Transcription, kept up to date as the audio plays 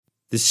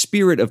The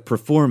spirit of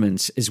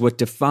performance is what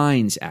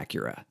defines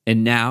Acura.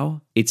 And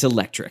now, it's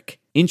electric.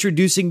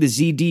 Introducing the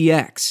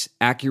ZDX,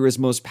 Acura's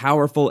most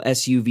powerful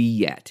SUV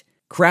yet.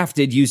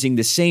 Crafted using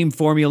the same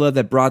formula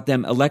that brought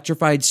them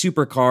electrified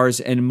supercars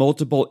and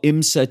multiple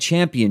IMSA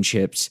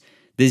championships,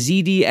 the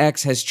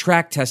ZDX has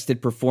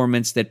track-tested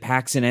performance that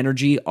packs an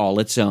energy all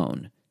its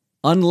own.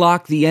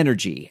 Unlock the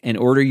energy and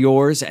order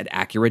yours at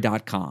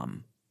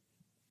Acura.com.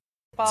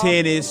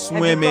 Tennis,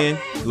 swimming,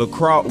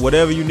 lacrosse,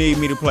 whatever you need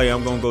me to play,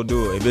 I'm going to go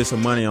do it. If there's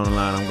some money on the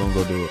line, I'm going to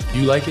go do it.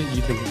 You like it?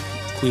 You think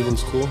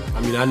Cleveland's cool?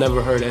 I mean, I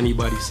never heard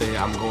anybody say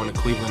I'm going to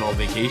Cleveland on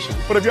vacation.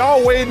 But if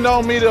y'all waiting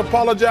on me to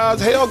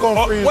apologize, hell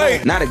gonna freeze.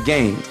 Wait. Not a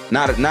game.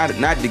 Not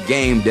the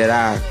game that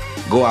I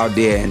go out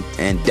there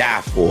and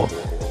die for.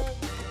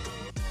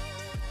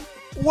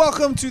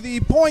 Welcome to the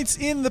Points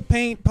in the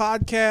Paint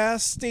podcast,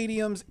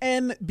 Stadium's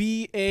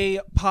NBA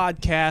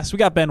podcast. We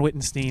got Ben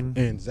Wittenstein.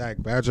 And Zach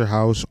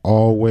Badgerhouse,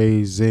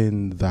 always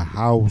in the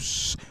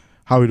house.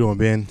 How we doing,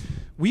 Ben?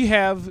 We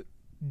have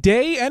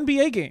day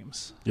NBA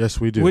games. Yes,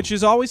 we do. Which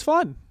is always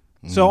fun.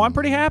 So I'm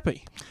pretty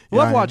happy.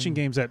 Love watching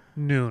games at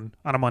noon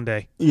on a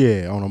Monday.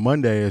 Yeah, on a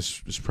Monday, it's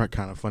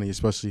kind of funny,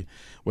 especially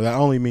well, that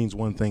only means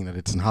one thing, that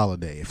it's a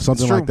holiday. If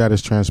something like that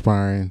is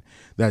transpiring,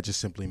 that just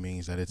simply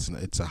means that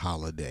it's a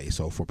holiday.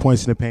 So for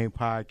Points in the Paint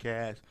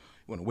podcast,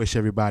 we want to wish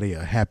everybody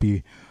a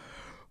happy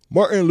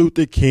Martin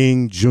Luther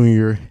King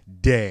Jr.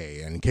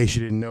 Day. And in case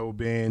you didn't know,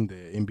 Ben, the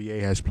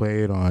NBA has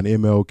played on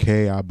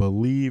MLK. I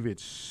believe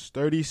it's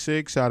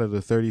 36 out of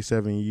the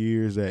 37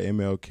 years that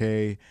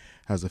MLK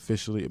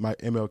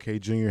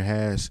Jr.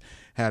 has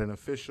had an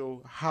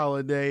official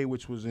holiday,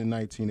 which was in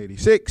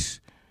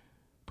 1986.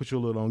 Put you a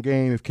little on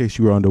game in case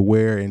you were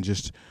unaware, and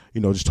just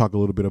talk a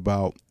little bit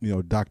about,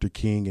 Dr.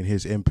 King and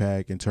his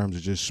impact in terms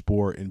of just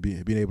sport and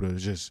being able to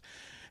just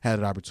had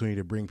an opportunity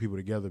to bring people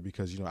together,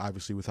 because,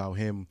 obviously without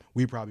him,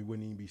 we probably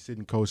wouldn't even be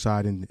sitting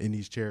courtside in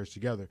these chairs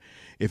together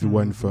if it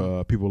wasn't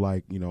for people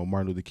like,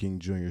 Martin Luther King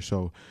Jr.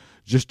 So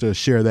just to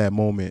share that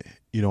moment,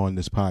 on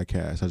this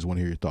podcast, I just want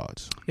to hear your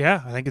thoughts.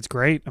 Yeah, I think it's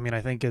great. I mean,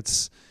 I think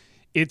it's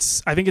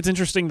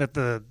interesting that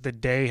the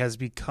day has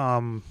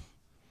become,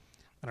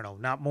 I don't know,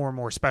 not more and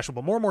more special,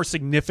 but more and more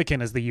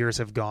significant as the years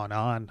have gone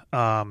on,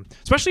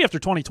 especially after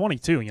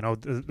 2022,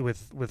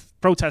 with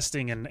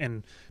protesting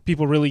and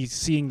people really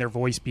seeing their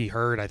voice be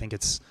heard. I think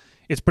it's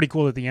pretty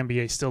cool that the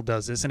NBA still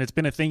does this, and it's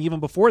been a thing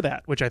even before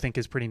that, which I think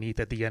is pretty neat,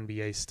 that the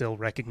NBA still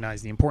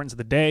recognized the importance of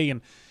the day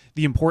and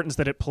the importance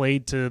that it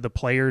played to the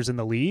players in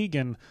the league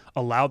and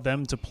allowed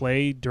them to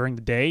play during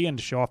the day and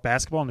to show off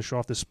basketball and to show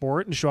off the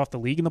sport and to show off the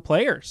league and the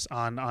players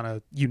on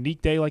a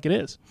unique day like it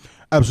is.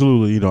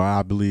 Absolutely.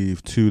 I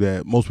believe, too,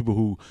 that most people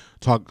who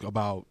talk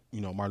about,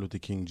 Martin Luther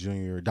King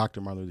Jr.,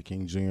 Dr. Martin Luther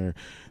King Jr.,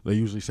 they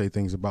usually say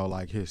things about,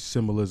 like, his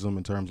symbolism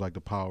in terms of, like,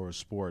 the power of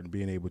sport and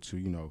being able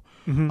to,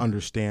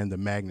 understand the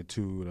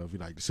magnitude of,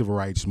 like, the civil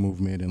rights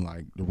movement and,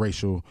 like, the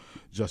racial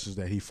justice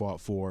that he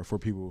fought for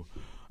people,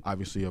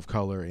 obviously, of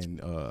color. And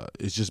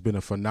it's just been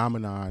a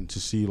phenomenon to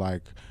see,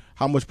 like,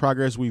 how much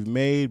progress we've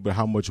made, but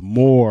how much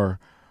more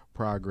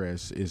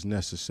progress is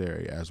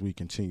necessary as we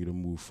continue to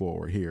move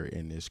forward here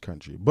in this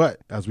country. But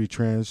as we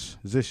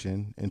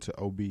transition into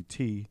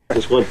OBT,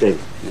 just one thing.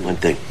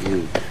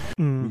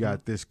 We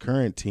got this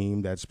current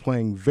team that's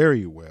playing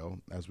very well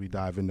as we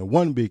dive into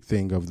one big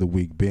thing of the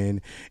week,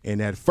 Ben.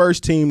 And that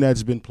first team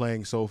that's been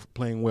playing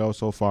well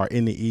so far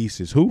in the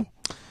East is who?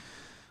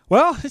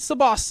 Well, it's the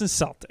Boston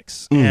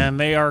Celtics, and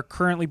they are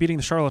currently beating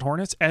the Charlotte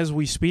Hornets as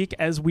we speak,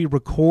 as we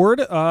record.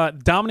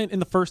 Dominant in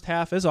the first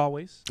half, as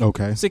always.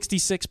 Okay.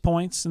 66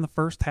 points in the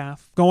first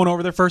half, going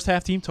over their first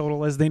half team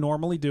total, as they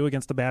normally do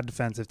against a bad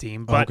defensive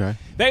team. But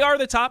They are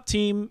the top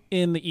team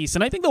in the East.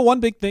 And I think the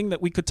one big thing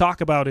that we could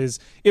talk about is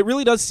it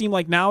really does seem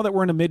like now that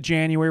we're into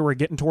mid-January, we're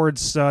getting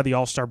towards the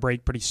All-Star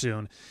break pretty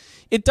soon,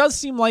 it does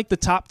seem like the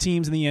top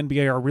teams in the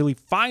NBA are really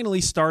finally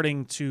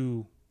starting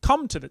to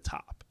come to the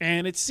top.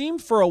 And it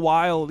seemed for a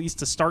while, at least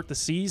to start the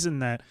season,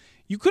 that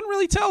you couldn't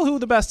really tell who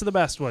the best of the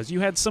best was. You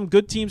had some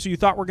good teams who you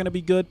thought were going to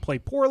be good play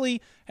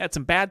poorly, had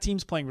some bad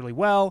teams playing really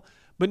well,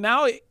 but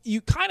now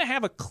you kind of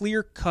have a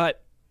clear-cut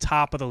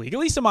top of the league, at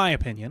least in my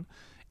opinion.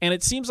 And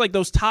it seems like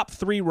those top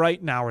three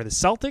right now are the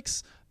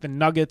Celtics, the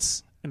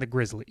Nuggets, and the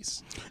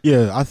Grizzlies.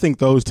 Yeah, I think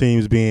those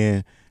teams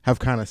have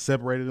kind of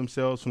separated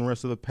themselves from the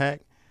rest of the pack.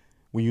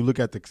 When you look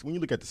at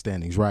the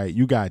standings, right?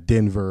 You got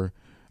Denver.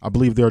 I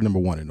believe they're number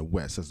one in the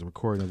West as the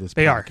recording of this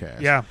podcast.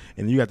 Are, yeah.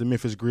 And you got the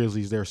Memphis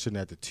Grizzlies. They're sitting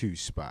at the 2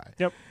 spot.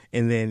 Yep.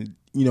 And then,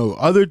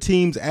 other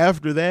teams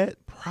after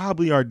that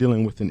probably are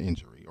dealing with an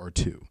injury or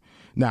two.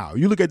 Now,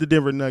 you look at the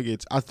Denver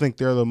Nuggets, I think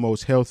they're the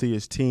most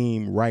healthiest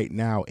team right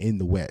now in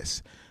the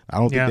West. I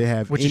don't think they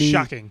have which is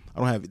shocking.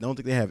 I don't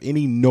think they have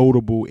any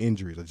notable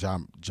injuries.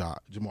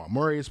 Jamal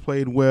Murray has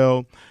played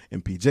well,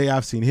 and PJ,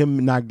 I've seen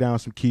him knock down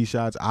some key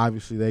shots.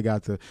 Obviously, they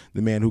got the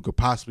man who could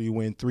possibly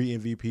win 3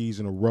 MVPs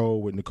in a row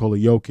with Nikola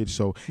Jokic.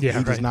 So he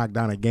just knocked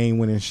down a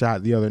game-winning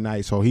shot the other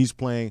night. So he's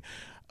playing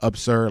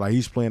absurd. Like,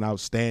 he's playing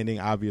outstanding,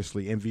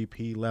 obviously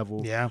MVP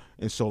level. Yeah.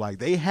 And so, like,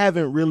 they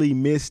haven't really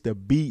missed a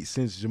beat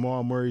since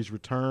Jamal Murray's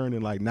return,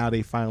 and, like, now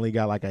they finally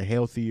got, like, a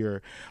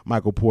healthier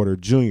Michael Porter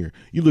Jr.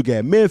 You look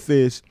at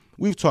Memphis,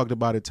 we've talked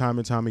about it time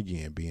and time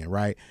again, being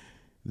right.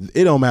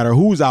 It don't matter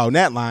who's out in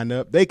that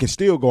lineup. They can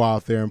still go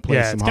out there and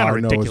play some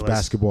hard-nosed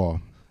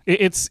basketball.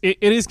 It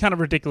is kind of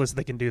ridiculous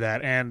they can do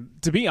that. And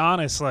to be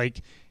honest,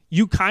 like,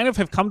 you kind of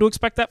have come to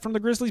expect that from the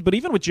Grizzlies, but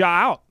even with Ja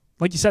out,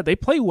 like you said, they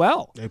play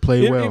well. They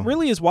play well. It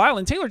really is wild.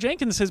 And Taylor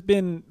Jenkins has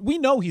been, we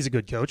know he's a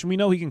good coach, and we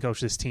know he can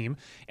coach this team.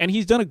 And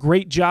he's done a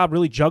great job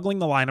really juggling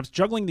the lineups,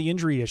 juggling the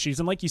injury issues.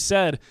 And like you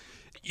said,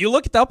 you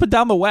look at up and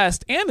down the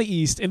West and the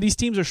East, and these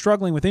teams are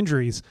struggling with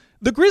injuries.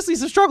 The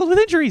Grizzlies have struggled with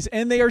injuries,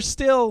 and they are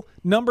still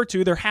number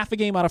 2. They're half a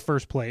game out of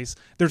first place.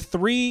 They're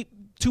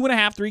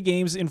 2.5, 3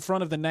 games in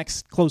front of the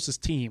next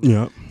closest team.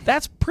 Yeah.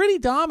 That's pretty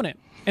dominant.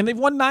 And they've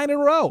won 9 in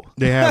a row.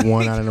 They have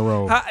won 9 in a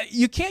row.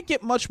 You can't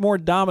get much more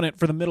dominant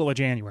for the middle of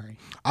January.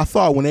 I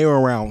thought when they were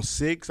around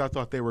 6, I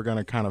thought they were going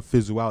to kind of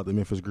fizzle out, the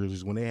Memphis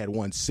Grizzlies. When they had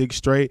won 6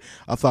 straight,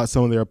 I thought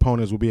some of their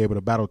opponents would be able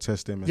to battle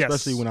test them,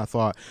 especially when I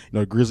thought,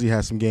 the Grizzlies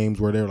had some games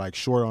where they're like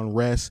short on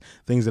rest,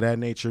 things of that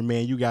nature.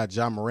 Man, you got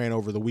Ja Morant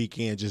over the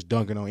weekend just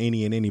dunking on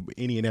any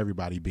and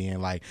everybody, being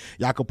like,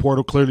 Jakob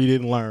Poeltl clearly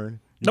didn't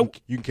learn. Nope.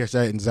 You can catch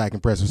that in Zach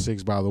Impressive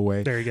 6, by the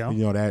way. There you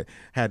go. That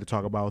had to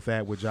talk about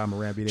that with Ja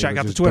Morant being Check able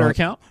out to the just Twitter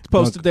account. It's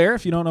posted there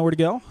if you don't know where to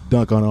go.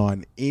 Dunk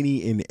on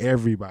any and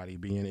everybody,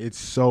 being it's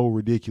so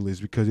ridiculous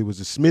because it was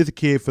a Smith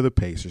kid for the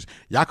Pacers.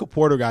 Jakob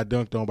Poeltl got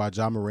dunked on by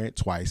Ja Morant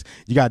twice.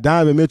 You got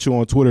Donovan Mitchell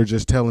on Twitter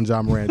just telling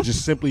Ja Morant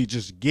simply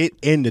get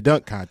in the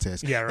dunk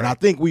contest. Yeah, right. And I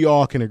think we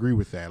all can agree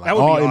with that. Like, that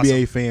would all be awesome.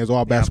 NBA fans,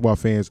 all basketball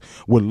fans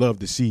would love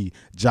to see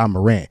Ja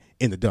Morant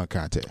in the dunk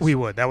contest. We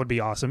would. That would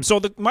be awesome.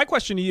 So my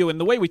question to you, and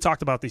the way we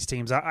talked about these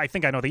teams, I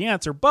think I know the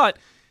answer, but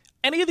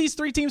any of these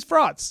 3 teams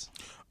frauds?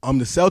 The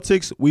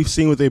Celtics, we've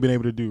seen what they've been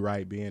able to do,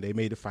 right? Being they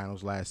made the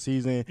finals last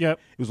season. Yep.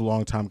 It was a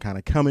long time kind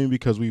of coming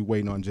because we were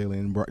waiting on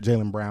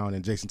Jaylen Brown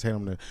and Jason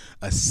Tatum to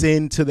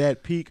ascend to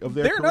that peak of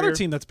their They're career. another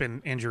team that's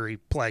been injury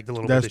plagued a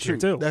little bit this year,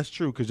 too. That's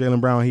true, because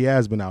Jaylen Brown, he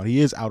has been out. He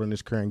is out in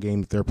this current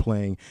game that they're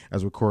playing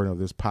as recording of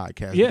this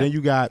podcast. Yeah. But then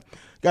you got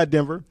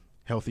Denver,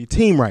 healthy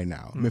team right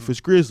now. Memphis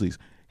Grizzlies,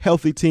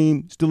 healthy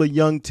team, still a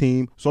young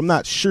team, so I'm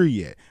not sure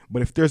yet.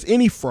 But if there's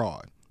any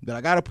fraud that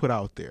I got to put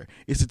out there,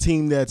 it's a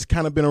team that's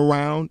kind of been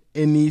around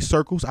in these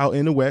circles out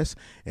in the West,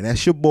 and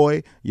that's your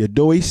boy, your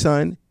Doey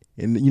son,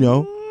 and,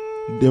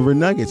 Denver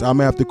Nuggets. I'm going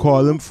to have to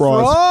call them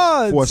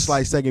frauds for a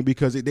slight second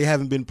because they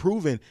haven't been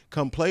proven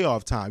come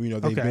playoff time.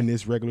 They've been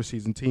this regular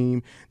season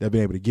team. They've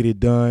been able to get it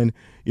done,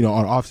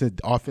 on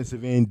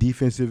offensive end,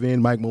 defensive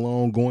end, Mike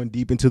Malone going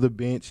deep into the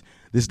bench,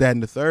 this, that,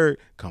 and the third.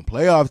 Come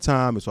playoff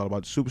time, it's all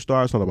about the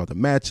superstars. It's all about the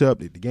matchup.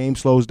 The game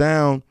slows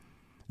down.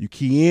 You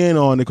key in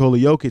on Nikola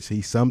Jokic.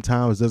 He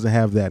sometimes doesn't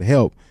have that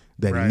help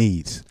that he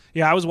needs.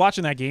 Yeah, I was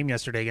watching that game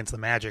yesterday against the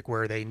Magic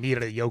where they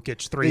needed a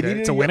Jokic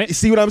 3 to win it. You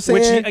see what I'm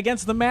saying? Which,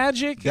 against the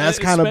Magic, that's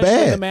kind of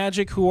bad. The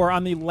Magic, who are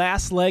on the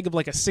last leg of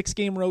like a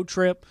 6-game road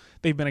trip,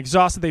 they've been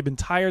exhausted, they've been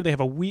tired, they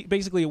have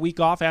basically a week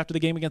off after the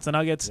game against the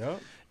Nuggets.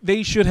 Yep.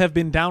 They should have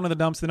been down in the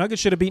dumps. The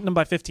Nuggets should have beaten them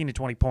by 15 to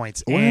 20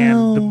 points. Well,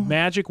 and the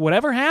Magic,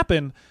 whatever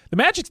happened, the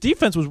Magic's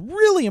defense was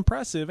really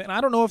impressive, and I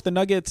don't know if the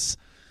Nuggets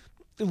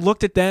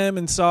looked at them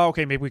and saw,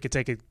 okay, maybe we could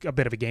take a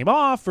bit of a game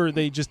off, or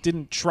they just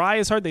didn't try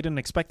as hard. They didn't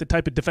expect the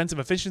type of defensive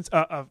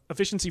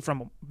efficiency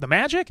from the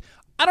Magic.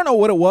 I don't know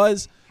what it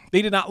was.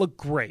 They did not look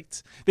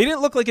great. They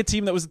didn't look like a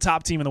team that was the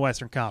top team in the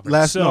Western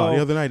Conference. The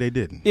other night they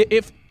didn't.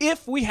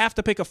 If we have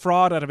to pick a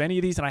fraud out of any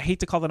of these, and I hate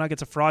to call the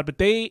Nuggets a fraud, but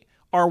they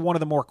are one of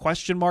the more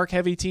question mark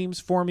heavy teams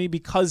for me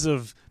because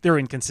of their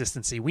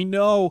inconsistency. We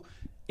know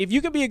if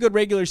you can be a good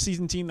regular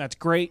season team, that's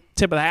great.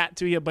 Tip of the hat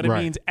to you, but it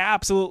means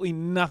absolutely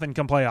nothing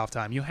come playoff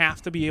time. You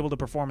have to be able to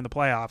perform in the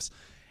playoffs.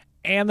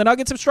 And the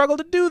Nuggets have struggled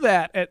to do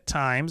that at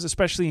times,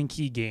 especially in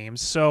key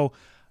games. So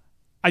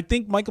I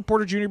think Michael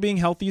Porter Jr. being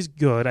healthy is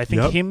good. I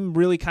think him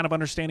really kind of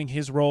understanding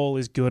his role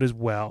is good as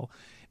well.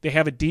 They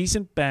have a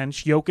decent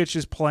bench. Jokic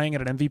is playing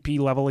at an MVP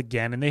level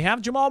again, and they have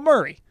Jamal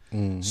Murray.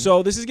 Mm-hmm.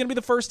 So this is going to be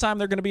the first time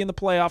they're going to be in the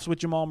playoffs with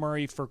Jamal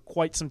Murray for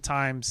quite some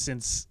time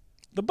since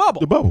the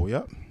bubble. The bubble,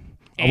 yeah.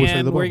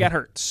 And where he got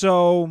hurt.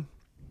 So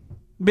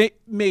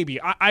maybe.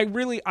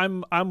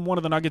 I'm one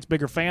of the Nuggets'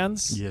 bigger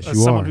fans. Yes,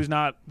 as someone who's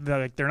not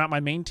they're not my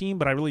main team,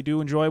 but I really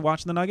do enjoy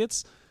watching the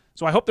Nuggets.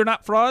 So I hope they're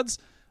not frauds.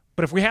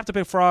 But if we have to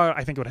pick fraud,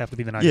 I think it would have to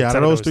be the Nuggets. Yeah, out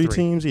of those three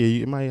teams,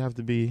 it might have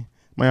to be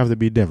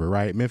Denver,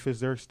 right? Memphis,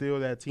 they're still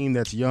that team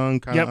that's young,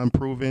 kind of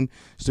unproven,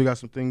 still got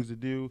some things to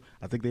do.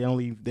 I think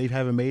they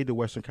haven't made the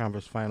Western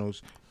Conference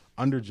Finals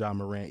under Ja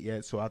Morant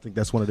yet, so I think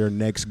that's one of their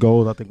next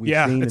goals. I think we've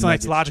seen it's a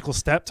nice logical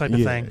step type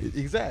of thing.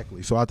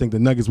 Exactly. So I think the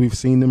Nuggets, we've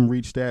seen them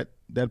reach that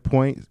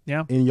point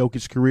in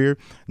Jokic's career.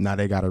 Now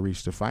they got to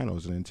reach the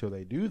finals, and until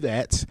they do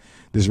that,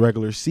 this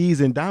regular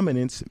season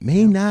dominance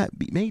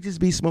may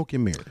just be smoke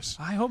and mirrors.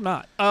 I hope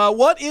not.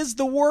 What is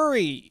the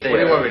worry? What are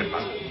you worried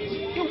about?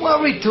 You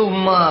worry too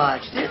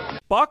much.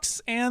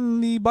 Bucks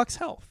and the Bucks'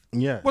 health.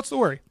 Yeah. What's the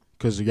worry?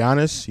 Because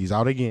Giannis, he's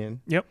out again.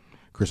 Yep.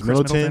 Chris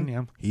Middleton,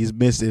 yeah. he's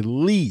missed at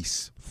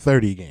least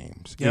 30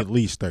 games. Yep. At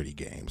least 30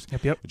 games.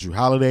 Yep. Drew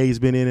Holiday's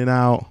been in and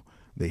out.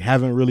 They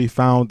haven't really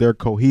found their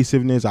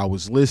cohesiveness. I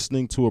was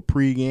listening to a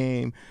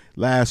pregame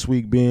last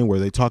week, Ben, where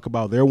they talk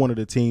about they're one of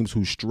the teams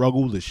who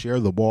struggle to share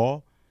the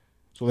ball.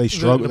 So they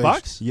struggle. The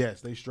Bucks? Yes,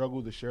 they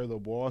struggle to share the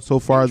ball so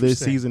far this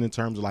season in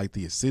terms of like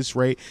the assist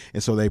rate,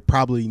 and so they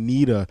probably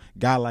need a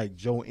guy like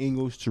Joe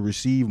Ingles to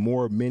receive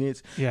more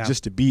minutes,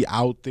 just to be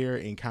out there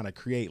and kind of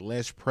create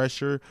less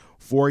pressure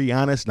for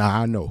Giannis.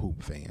 Now I know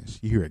Hoop fans,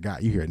 you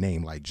hear a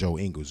name like Joe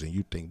Ingles, and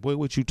you think, boy,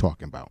 what you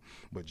talking about?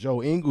 But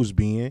Joe Ingles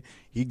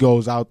he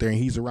goes out there and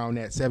he's around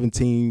that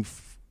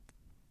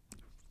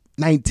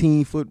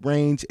 19-foot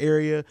range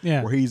area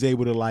where he's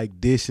able to like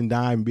dish and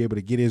dime and be able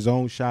to get his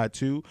own shot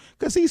too,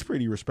 because he's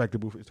pretty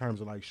respectable in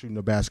terms of like shooting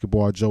the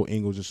basketball, Joe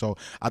Ingles. And so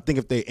I think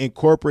if they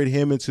incorporate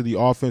him into the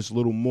offense a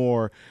little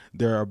more,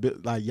 they're a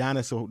bit like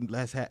Giannis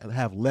will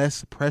have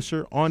less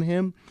pressure on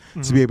him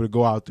to be able to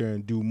go out there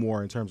and do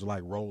more in terms of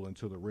like rolling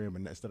to the rim,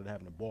 and instead of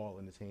having the ball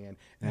in his hand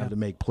and have to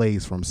make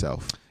plays for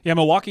himself. Yeah,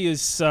 Milwaukee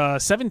is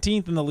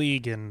 17th in the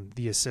league in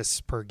the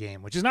assists per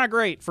game, which is not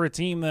great for a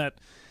team that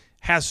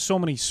has so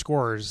many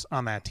scorers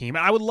on that team.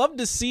 I would love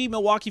to see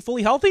Milwaukee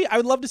fully healthy. I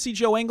would love to see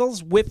Joe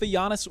Ingles with the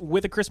Giannis,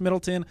 with a Chris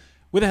Middleton,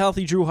 with a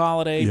healthy Drew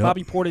Holiday,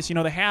 Bobby Portis. You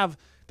know, they have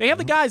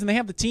the guys and they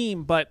have the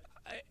team, but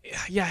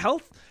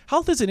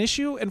health is an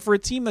issue. And for a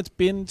team that's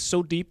been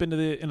so deep into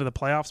the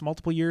playoffs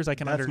multiple years,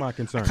 that's my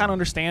concern. I kind of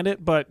understand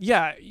it, but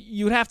yeah,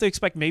 you'd have to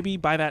expect maybe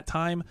by that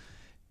time.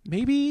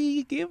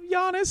 Maybe give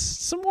Giannis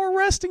some more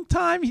resting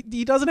time.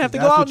 He doesn't have to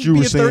go out and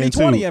be a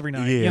 30-20 every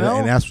night. Yeah, you know?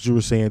 And that's what you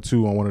were saying,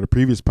 too, on one of the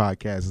previous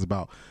podcasts is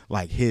about,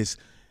 like, his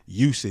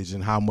usage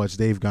and how much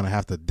they're going to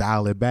have to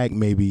dial it back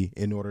maybe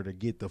in order to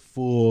get the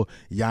full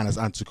Giannis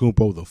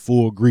Antetokounmpo, the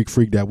full Greek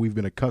freak that we've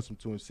been accustomed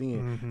to and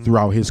seeing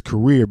throughout his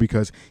career,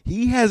 because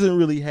he hasn't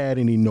really had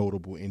any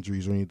notable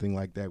injuries or anything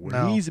like that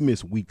where he's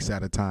missed weeks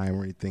at a time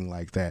or anything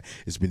like that.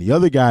 It's been the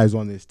other guys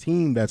on this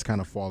team that's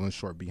kind of fallen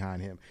short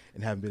behind him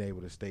and haven't been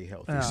able to stay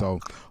healthy. Yeah. So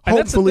And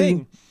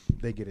hopefully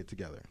they get it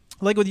together.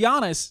 Like with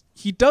Giannis,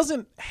 he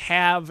doesn't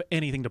have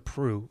anything to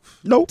prove.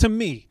 Nope. To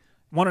me,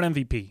 won an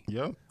MVP.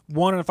 Yep.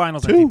 Won a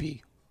finals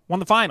MVP. Won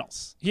the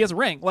finals. He has a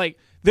ring. Like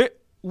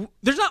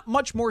there's not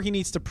much more he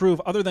needs to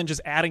prove other than just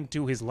adding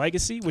to his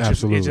legacy, which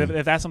is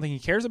if that's something he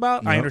cares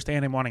about. I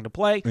understand him wanting to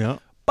play.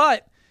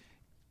 But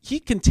he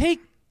can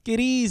take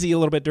it easy a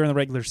little bit during the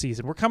regular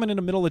season. We're coming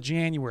into middle of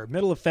January,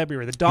 middle of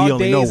February, the dog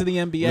days of the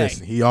NBA.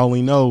 Listen, he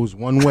only knows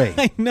one way.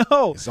 I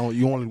know.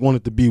 You only want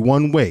it to be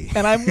one way.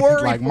 And I'm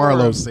worried like for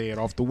Marlo him. said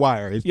off the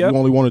wire. You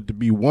only want it to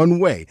be one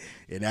way,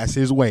 and that's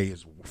his way.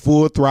 It's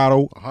full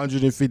throttle,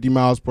 150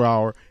 miles per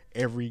hour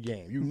every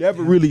game. You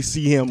never really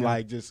see him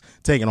like just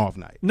taking off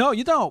night. No,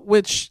 you don't,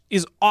 which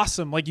is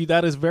awesome. Like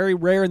that is very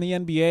rare in the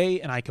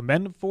NBA, and I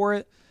commend him for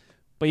it.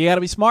 But you got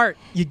to be smart.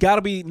 You got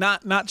to be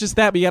not just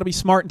that, but you got to be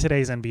smart in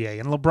today's NBA.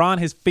 And LeBron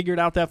has figured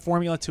out that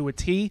formula to a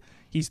T.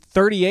 He's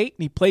 38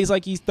 and he plays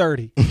like he's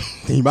 30.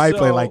 He might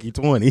play like he's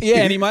 20. Yeah,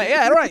 and he might.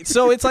 Yeah, right.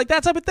 So it's like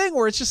that type of thing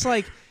where it's just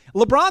like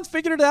LeBron's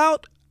figured it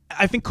out.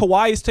 I think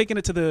Kawhi has taken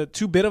it to the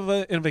too bit of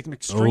an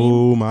extreme.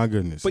 Oh my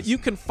goodness! But you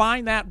can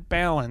find that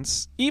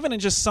balance even in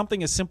just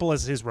something as simple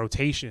as his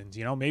rotations.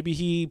 You know, maybe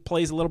he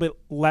plays a little bit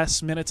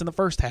less minutes in the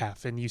first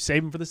half, and you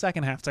save him for the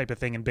second half type of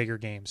thing in bigger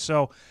games.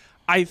 So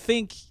I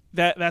think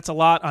that's a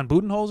lot on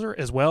Budenholzer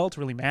as well to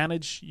really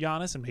manage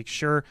Giannis and make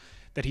sure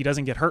that he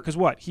doesn't get hurt.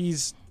 Because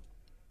he's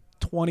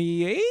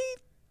 28?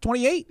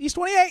 He's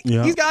 28.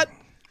 Yeah. He's got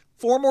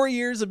 4 more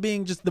years of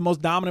being just the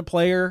most dominant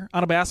player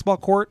on a basketball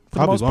court for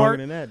Probably the most longer part.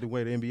 Than that, the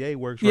way the NBA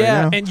works right now.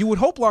 Yeah, and you would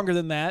hope longer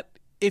than that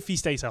if he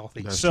stays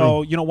healthy. That's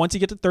so, true. once you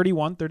get to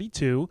 31,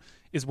 32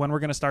 is when we're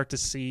going to start to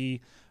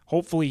see,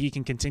 hopefully he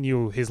can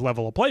continue his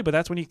level of play, but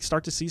that's when you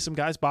start to see some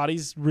guys'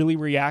 bodies really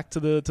react to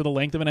the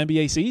length of an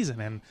NBA season.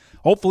 And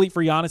hopefully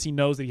for Giannis, he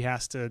knows that he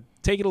has to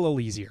take it a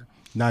little easier.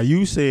 Now,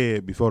 you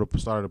said before the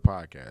start of the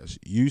podcast,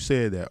 you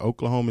said that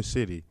Oklahoma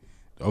City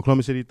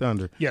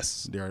Thunder,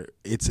 yes,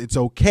 it's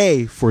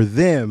okay for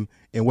them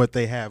and what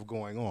they have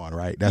going on,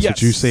 right? That's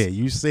what you said.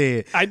 You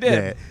said I did.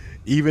 That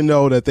even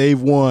though that they've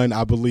won,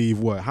 I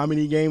believe, how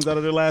many games out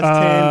of their last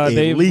 10?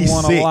 They've At least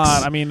won 6. a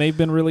lot. I mean, they've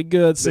been really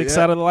good. 6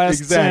 out of the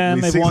last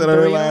 10. They've 6 won out of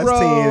 3 their in a last row.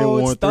 10 and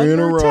won It's 3 in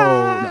a row.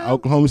 time. Now,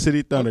 Oklahoma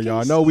City Thunder,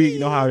 y'all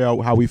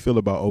know how we feel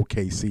about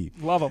OKC.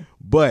 Love them.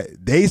 But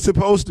they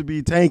supposed to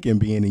be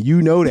tanking, and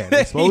you know that.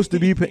 They supposed to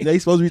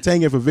be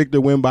tanking for Victor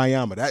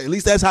Wembanyama. At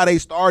least that's how they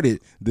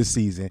started this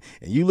season.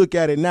 And you look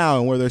at it now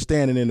and where they're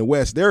standing in the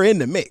West, they're in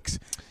the mix.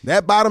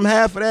 That bottom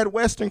half of that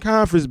Western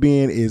Conference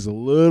is a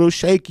little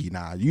shaky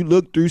now. You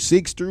look through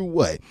 6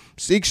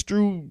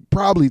 through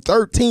probably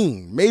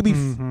 13, maybe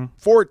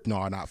 4.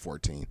 No, not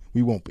 14.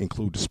 We won't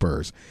include the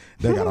Spurs.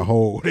 They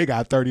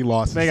got 30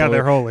 losses. They got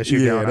their whole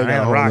issue going on. They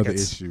got a whole other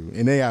Rockets issue.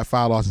 And they got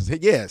 5 losses.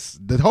 Yes,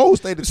 the whole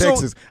state of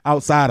Texas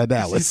outside of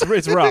Dallas.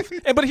 It's rough.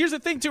 But here's the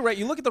thing, too, right?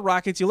 You look at the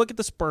Rockets, you look at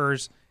the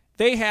Spurs.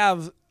 They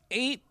have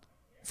 8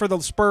 for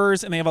the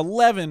Spurs, and they have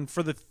 11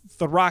 for the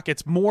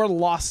Rockets, more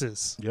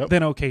losses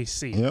than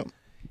OKC. Yep.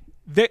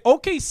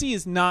 OKC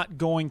is not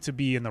going to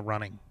be in the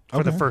running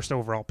for the first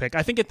overall pick.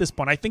 I think at this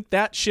point, I think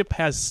that ship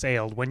has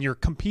sailed when you're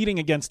competing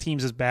against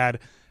teams as bad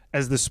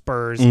as the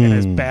Spurs and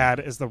as bad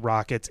as the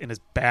Rockets and as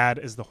bad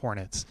as the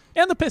Hornets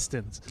and the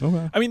Pistons.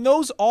 Okay. I mean,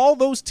 all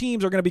those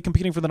teams are going to be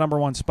competing for the number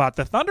one spot.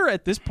 The Thunder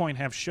at this point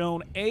have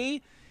shown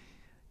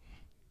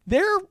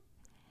they're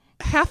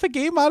half a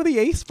game out of the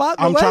eighth spot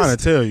in the West. Trying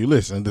to tell you,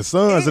 listen, the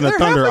Suns and the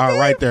Thunder are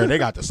right there. They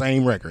got the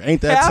same record.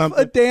 Ain't that something?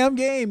 Half a damn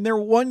game. They're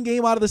one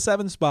game out of the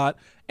 7th spot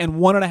and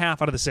 1.5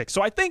 out of the 6.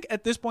 So I think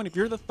at this point, if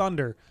you're the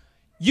Thunder,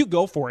 you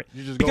go for it.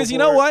 Because you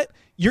know what?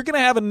 You're going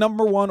to have a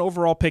number one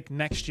overall pick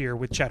next year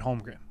with Chet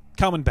Holmgren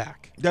coming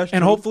back. That's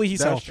and true. hopefully he's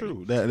That's healthy.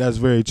 True. That's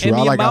very true.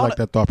 I like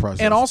that thought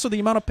process. And also the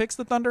amount of picks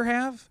the Thunder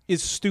have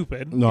is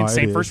stupid.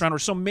 Insane first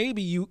rounders. So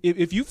maybe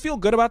if you feel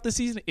good about this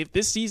season, if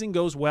this season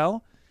goes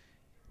well,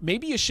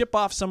 maybe you ship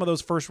off some of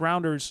those first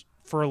rounders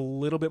for a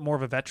little bit more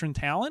of a veteran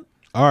talent.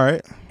 All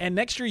right. And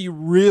next year you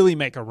really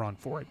make a run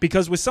for it.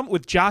 Because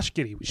with Josh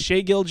Giddey, with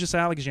Shai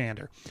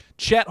Gilgeous-Alexander,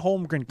 Chet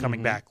Holmgren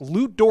coming back,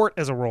 Lou Dort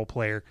as a role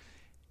player,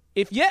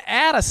 if you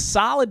add a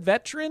solid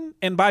veteran,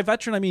 and by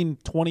veteran I mean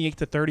 28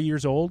 to 30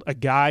 years old, a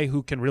guy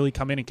who can really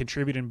come in and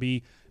contribute and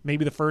be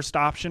maybe the first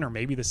option or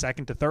maybe the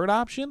second to third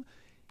option,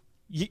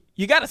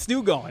 you got a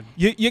stew going.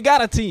 You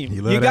got a team.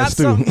 You got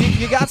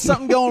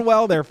something going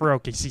well there for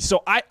OKC.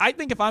 So I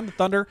think if I'm the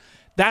Thunder,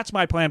 that's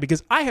my plan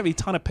because I have a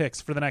ton of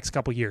picks for the next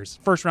couple years,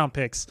 first-round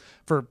picks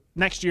for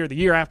next year, the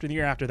year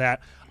after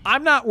that.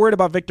 I'm not worried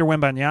about Victor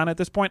Wembanyama at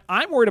this point.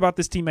 I'm worried about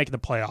this team making the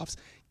playoffs,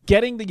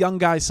 getting the young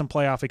guys some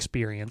playoff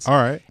experience. All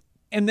right.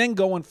 And then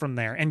going from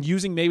there and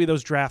using maybe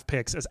those draft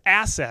picks as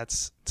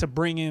assets to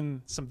bring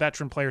in some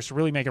veteran players to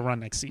really make a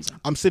run next season.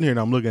 I'm sitting here and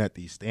I'm looking at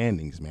these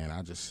standings, man.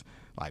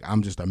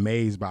 I'm just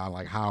amazed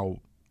by how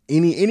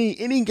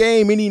any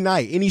game, any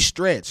night, any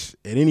stretch,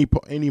 at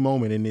any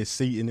moment in this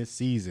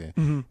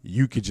season,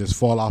 you could just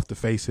fall off the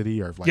face of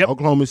the earth.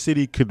 Oklahoma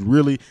City could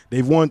really,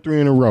 they've won 3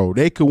 in a row.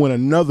 They could win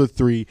another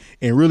 3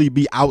 and really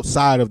be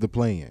outside of the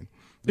play-in.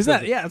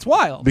 It's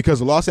wild. Because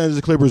the Los Angeles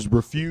Clippers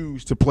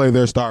refuse to play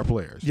their star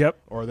players. Yep.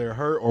 Or they're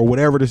hurt or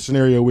whatever the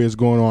scenario is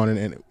going on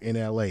in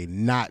L.A.,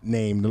 not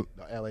named the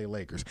L.A.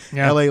 Lakers.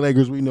 Yep. L.A.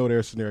 Lakers, we know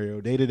their scenario.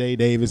 Day-to-day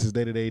Davis is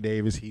day-to-day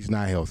Davis. He's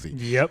not healthy.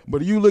 Yep.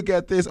 But you look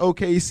at this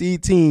OKC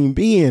team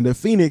being the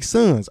Phoenix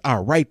Suns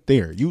are right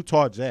there.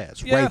 Utah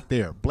Jazz, right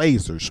there.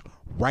 Blazers,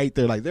 right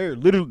there. Like they're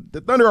literally,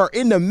 the Thunder are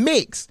in the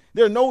mix.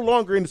 They're no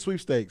longer in the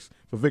sweepstakes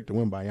for Victor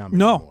Wembanyama.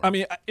 No. anymore. I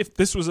mean, if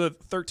this was a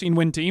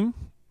 13-win team,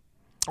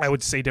 I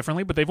would say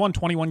differently, but they've won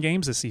 21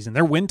 games this season.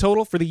 Their win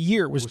total for the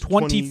year was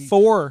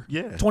 24,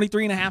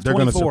 23 and a half, 24. They're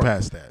going to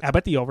surpass that. I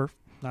bet the over.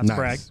 Not to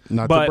brag.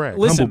 Not but to brag.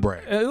 Listen, humble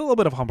brag. A little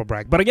bit of humble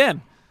brag. But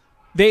again,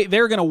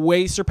 they're going to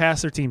way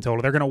surpass their team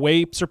total. They're going to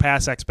way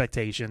surpass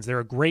expectations. They're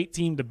a great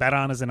team to bet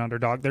on as an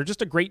underdog. They're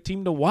just a great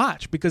team to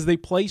watch because they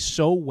play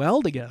so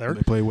well together.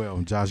 They play well.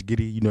 Josh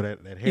Giddey, you know that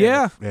hair.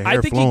 Yeah, that hair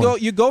I think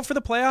flowing. you go for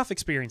the playoff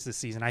experience this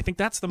season. I think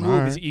that's the move.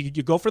 Right. Is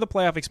you go for the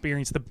playoff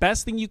experience. The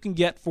best thing you can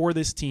get for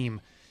this team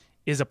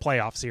is a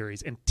playoff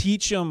series and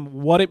teach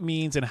them what it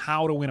means and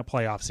how to win a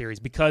playoff series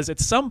because at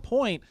some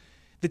point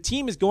the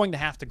team is going to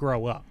have to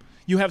grow up.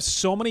 You have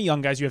so many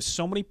young guys, you have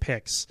so many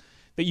picks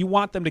that you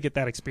want them to get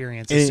that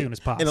experience as soon as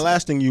possible. And the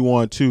last thing you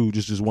want too,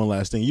 just one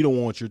last thing, you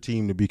don't want your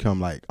team to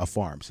become like a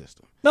farm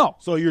system. No.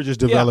 So you're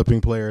just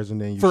developing players and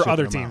then you for ship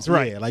other them teams, out.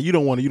 right? Yeah, like you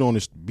don't want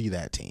to be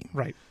that team.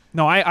 Right.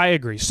 No, I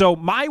agree. So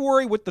my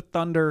worry with the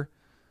Thunder,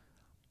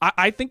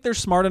 I think they're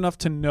smart enough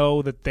to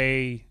know that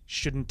they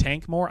shouldn't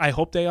tank more. I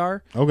hope they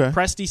are. Okay.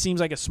 Presti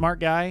seems like a smart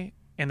guy,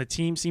 and the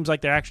team seems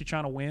like they're actually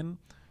trying to win.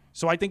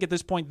 So I think at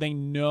this point they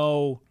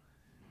know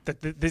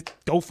that they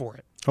go for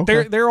it.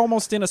 Okay. They're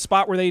almost in a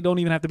spot where they don't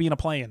even have to be in a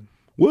play-in.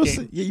 We'll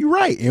see. Yeah, you're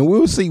right, and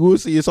we'll see.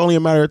 It's only a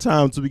matter of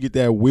time until we get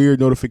that weird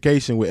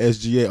notification with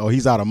SGA. Oh,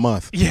 he's out a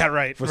month. Yeah,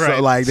 right. For right.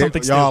 So, like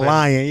Something y'all stupid.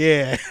 lying.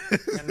 Yeah.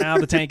 And now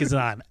the tank is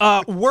on.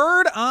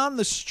 Word on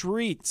the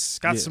streets.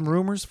 Got some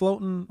rumors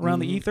floating around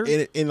the ether.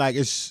 And like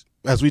it's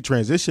as we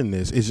transition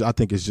this, I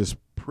think it's just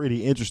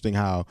pretty interesting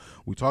how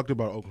we talked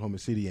about Oklahoma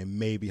City and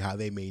maybe how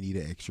they may need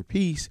an extra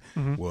piece.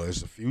 Well,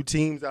 there's a few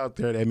teams out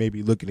there that may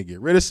be looking to get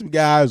rid of some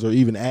guys or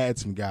even add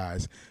some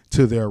guys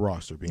to their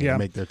roster to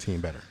make their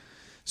team better.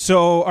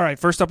 So, all right,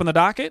 first up on the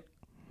docket,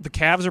 the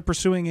Cavs are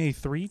pursuing a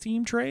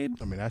 3-team trade.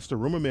 I mean, that's the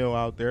rumor mill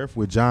out there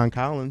with John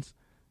Collins.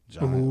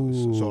 So,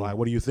 like,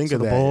 what do you think of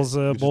the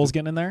that? Bulls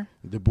getting in there?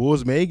 The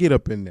Bulls may get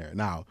up in there.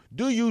 Now,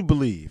 do you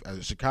believe, as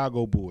a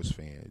Chicago Bulls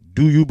fan,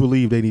 do you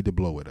believe they need to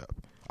blow it up?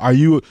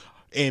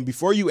 And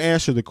before you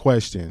answer the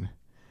question,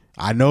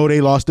 I know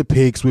they lost the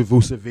picks with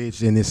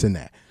Vucevic and this and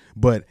that,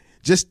 but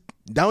just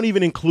don't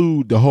even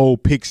include the whole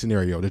pick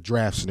scenario, the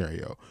draft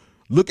scenario.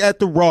 Look at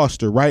the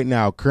roster right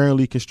now,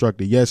 currently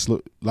constructed. Yes,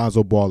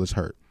 Lonzo Ball is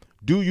hurt.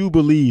 Do you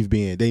believe,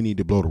 Ben, they need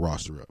to blow the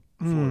roster up?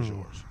 The floor is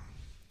yours.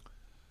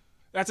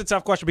 That's a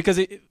tough question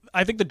because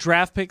I think the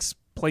draft picks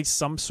play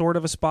some sort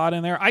of a spot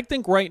in there. I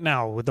think right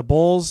now with the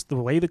Bulls, the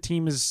way the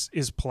team is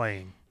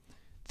playing,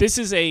 this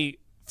is a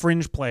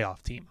fringe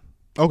playoff team.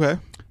 Okay.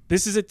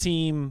 This is a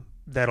team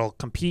that'll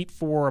compete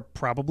for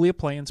probably a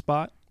play-in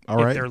spot. All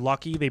right. If they're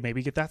lucky, they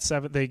maybe get that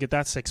 7. They get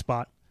that 6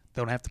 spot.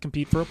 They don't have to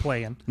compete for a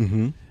play-in.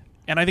 Mm-hmm.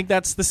 And I think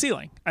that's the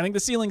ceiling. I think the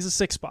ceiling's a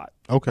 6 spot.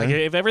 Okay. Like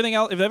if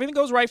everything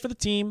goes right for the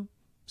team,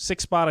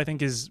 6 spot I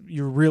think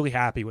you're really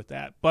happy with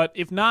that. But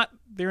if not,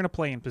 they're in a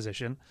play-in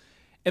position,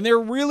 and they're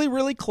really,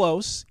 really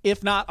close,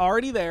 if not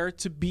already there,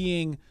 to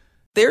being.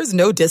 There's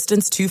no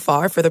distance too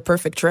far for the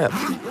perfect trip.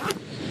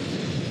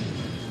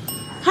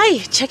 Hi,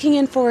 checking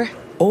in for.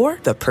 Or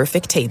the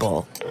perfect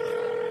table.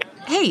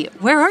 Hey,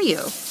 where are you?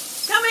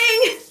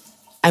 Coming!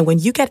 And when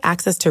you get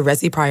access to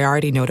Resi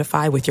Priority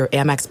Notify with your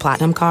Amex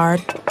Platinum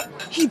card.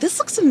 Hey, this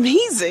looks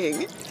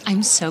amazing.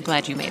 I'm so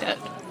glad you made it.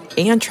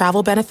 And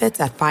travel benefits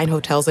at fine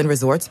hotels and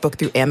resorts booked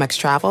through Amex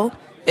Travel.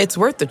 It's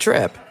worth the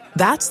trip.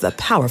 That's the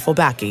powerful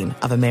backing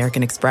of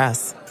American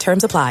Express.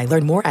 Terms apply.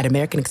 Learn more at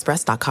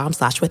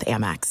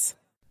americanexpress.com/withAmex.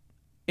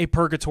 A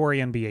purgatory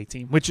NBA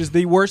team, which is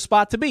the worst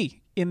spot to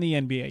be in the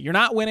NBA. You're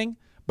not winning,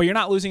 but you're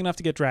not losing enough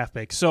to get draft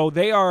picks. So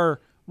they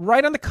are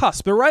right on the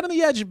cusp. They're right on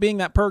the edge of being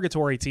that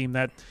purgatory team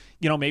that,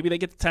 maybe they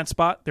get the 10th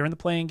spot. They're in the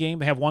playing game.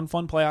 They have one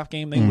fun playoff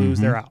game. They lose.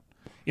 They're out.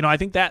 I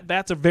think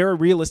that's a very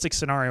realistic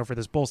scenario for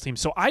this Bulls team.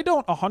 So I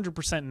don't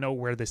 100% know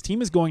where this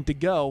team is going to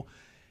go.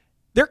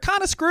 They're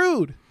kind of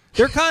screwed.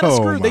 They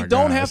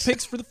don't have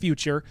picks for the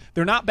future.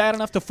 They're not bad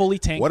enough to fully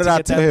tank. What did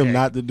I tell him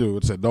not to do?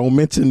 It said, don't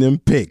mention them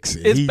picks.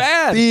 It's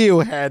bad. Still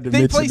had to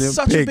mention them picks. They play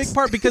such a big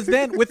part because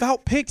then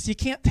without picks, you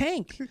can't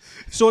tank.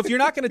 So if you're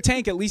not going to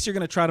tank, at least you're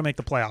going to try to make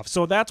the playoffs.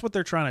 So that's what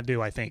they're trying to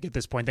do, I think, at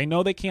this point. They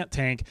know they can't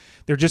tank.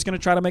 They're just going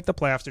to try to make the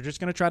playoffs. They're just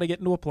going to try to get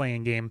into a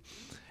playing game.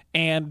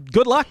 And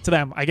good luck to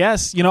them, I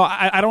guess.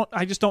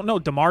 I just don't know.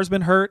 DeMar's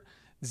been hurt.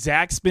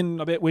 Zach's been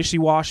a bit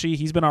wishy-washy.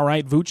 He's been all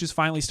right. Vooch is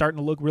finally starting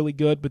to look really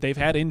good, but they've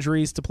had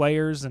injuries to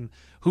players, and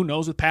who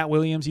knows with Pat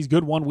Williams. He's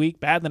good one week,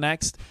 bad the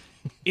next.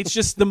 It's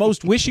just the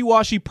most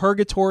wishy-washy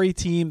purgatory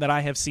team that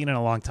I have seen in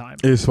a long time.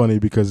 It's funny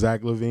because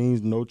Zach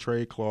LaVine's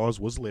no-trade clause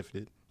was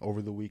lifted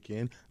over the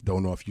weekend.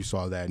 Don't know if you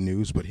saw that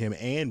news, but him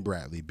and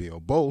Bradley Beal,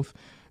 both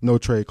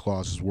no-trade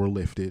clauses were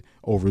lifted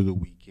over the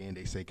weekend.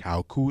 They say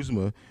Kyle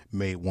Kuzma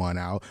made one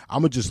out.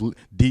 I'm going to just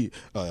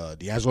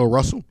D'Angelo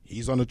Russell,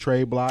 he's on the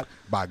trade block.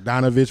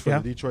 Bogdanovich for the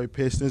Detroit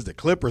Pistons. The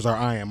Clippers are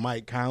eyeing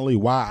Mike Conley.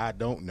 Why, I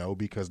don't know,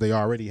 because they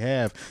already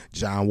have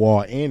John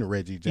Wall and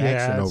Reggie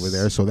Jackson over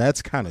there. So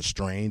that's kind of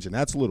strange, and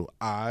that's a little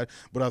odd.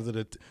 But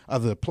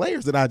of the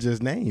players that I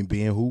just named,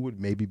 being who would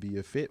maybe be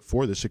a fit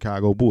for the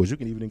Chicago Bulls, you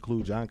can even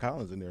include John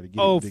Collins in there.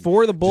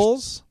 For the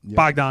Bulls?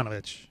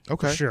 Bogdanovich.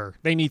 Okay. For sure.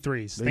 They need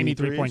threes. They need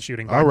three-point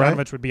shooting. All right.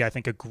 Bogdanovich would be, I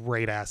think, a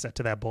great asset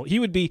to that Bull. He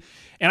would be,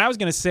 and I was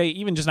going to say,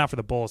 even just not for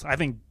the Bulls, I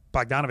think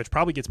Bogdanovich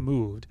probably gets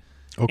moved.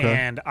 Okay.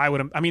 And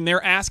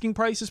their asking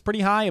price is pretty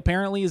high,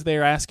 apparently, is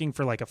they're asking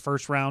for like a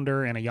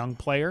first-rounder and a young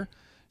player.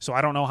 So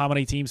I don't know how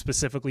many teams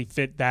specifically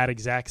fit that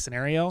exact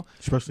scenario.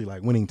 Especially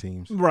like winning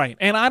teams. Right.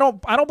 And I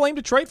don't blame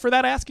Detroit for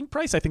that asking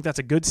price. I think that's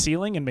a good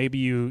ceiling, and maybe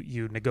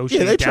you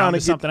negotiate down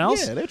to something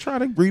else. Yeah, they're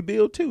trying to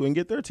rebuild too and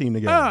get their team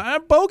together.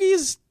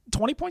 Bogey's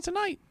 20 points a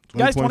night.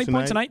 20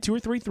 points a night, 2 or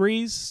 3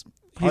 threes.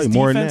 His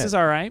defense is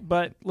all right,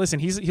 but listen,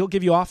 he'll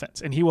give you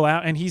offense, and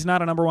and he's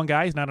not a number 1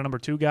 guy, he's not a number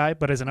 2 guy,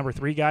 but as a number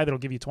 3 guy that'll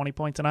give you 20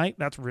 points a night,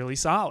 that's really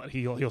solid.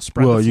 He'll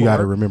spread the floor. Well, you got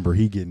to remember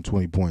he getting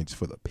 20 points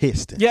for the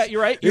Pistons. Yeah,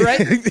 you're right.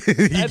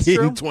 That's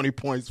getting 20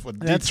 points for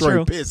the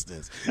Detroit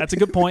Pistons. That's a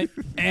good point,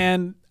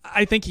 and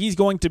I think he's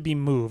going to be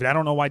moved. I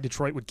don't know why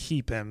Detroit would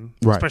keep him,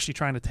 especially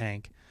trying to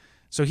tank.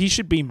 So he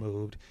should be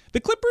moved. The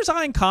Clippers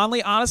eyeing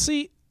Conley,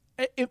 honestly,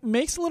 it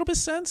makes a little bit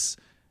of sense.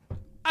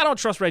 I don't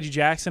trust Reggie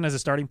Jackson as a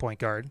starting point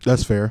guard.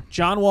 That's fair.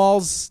 John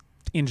Wall's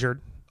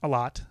injured a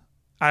lot.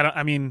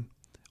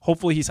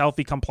 Hopefully he's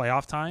healthy come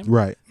playoff time.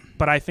 Right.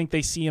 But I think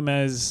they see him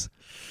as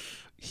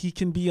he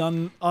can be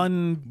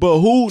But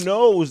who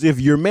knows if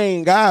your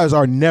main guys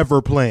are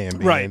never playing,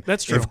 man. Right,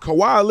 that's true. If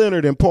Kawhi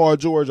Leonard and Paul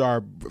George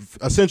are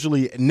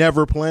essentially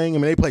never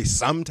playing, they play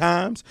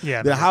sometimes,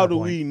 then how do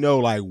we know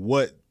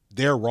what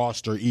their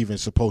roster even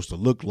supposed to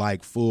look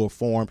like full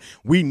form?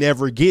 We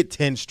never get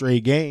 10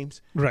 straight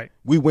games. Right.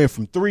 We went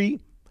from 3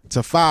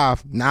 to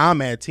 5. Now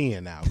I'm at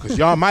 10 now because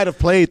y'all might have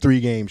played 3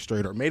 games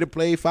straight or may have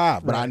played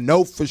 5, but I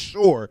know for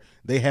sure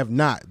they have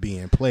not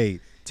been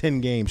played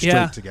 10 games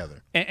straight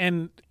together.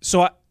 And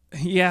so, I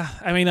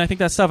think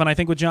that's tough. And I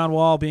think with John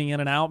Wall being in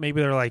and out,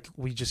 maybe they're like,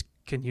 we just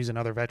can use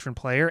another veteran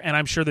player. And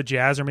I'm sure the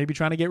Jazz are maybe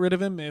trying to get rid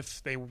of him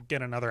if they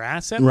get another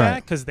asset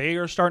back because they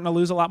are starting to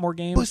lose a lot more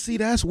games. But see,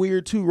 that's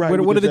weird too,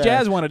 right? What do the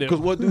Jazz want to do? Because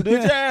what do the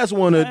Jazz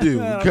want to do?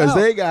 Because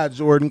they got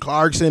Jordan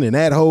Clarkson and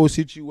that whole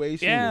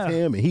situation with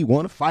him, and he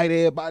want to fight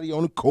everybody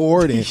on the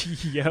court and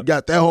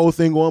got that whole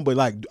thing going.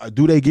 But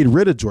do they get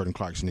rid of Jordan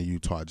Clarkson, the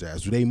Utah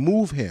Jazz? Do they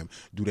move him?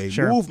 Do they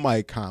move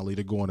Mike Conley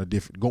to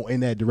go in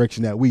that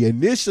direction that we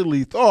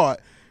initially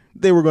thought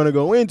they were going to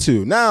go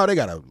into? Now they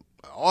got a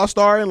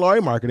all-star in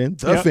Lauri Markkanen,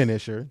 the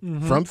finisher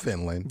from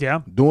Finland,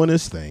 doing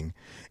this thing.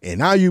 And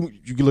now you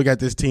can look at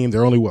this team.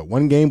 They're only,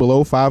 1 game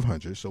below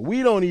 500. So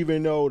we don't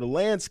even know the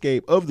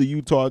landscape of the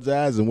Utah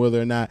Jazz and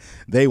whether or not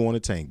they want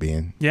to tank,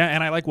 Ben. Yeah,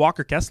 and I like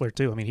Walker Kessler,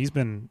 too. He's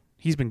been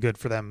He's been good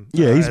for them.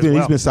 Yeah, he's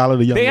been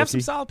solid. A young they rookie. have some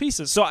solid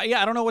pieces. So I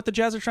don't know what the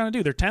Jazz are trying to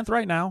do. They're 10th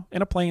right now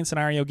in a play-in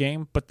scenario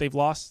game, but they've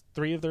lost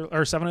 7 of their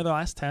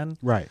last 10.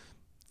 Right.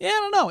 Yeah,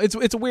 I don't know.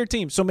 It's a weird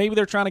team. So maybe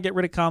they're trying to get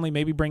rid of Conley,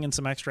 maybe bring in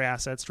some extra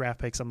assets, draft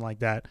picks, something like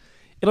that.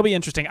 It'll be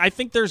interesting. I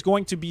think there's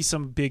going to be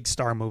some big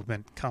star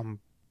movement come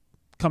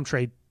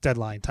trade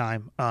deadline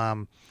time.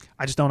 I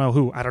just don't know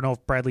who. I don't know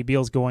if Bradley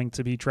Beal's going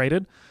to be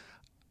traded.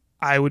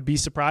 I would be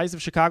surprised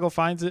if Chicago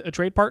finds a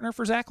trade partner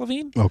for Zach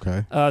LaVine.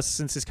 Okay.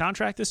 Since his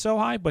contract is so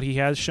high, but he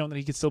has shown that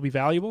he could still be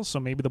valuable. So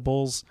maybe the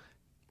Bulls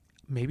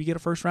maybe get a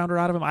first rounder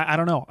out of him. I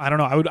don't know.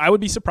 I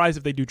would be surprised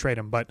if they do trade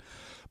him. But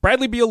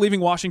Bradley Beal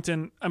leaving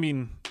Washington, I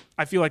mean,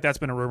 I feel like that's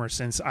been a rumor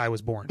since I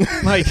was born.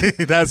 Like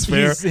that's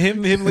fair.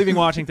 Him leaving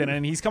Washington,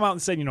 and he's come out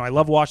and said, I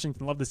love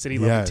Washington, love the city,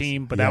 love the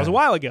team. But that was a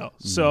while ago.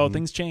 So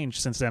things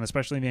changed since then,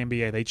 especially in the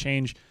NBA. They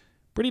change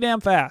pretty damn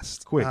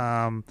fast. Quick.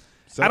 Celtics,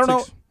 I don't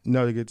know.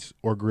 Nuggets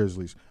or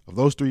Grizzlies. Of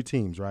those three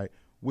teams, right,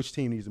 which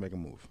team needs to make a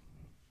move?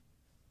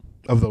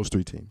 Of those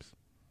three teams.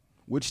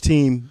 Which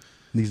team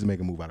needs to make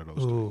a move out of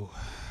those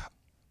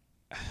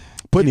three?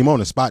 Putting him on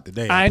the spot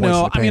today. I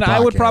know. I mean,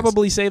 I would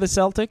probably say the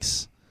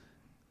Celtics,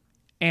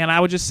 and I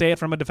would just say it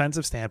from a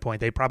defensive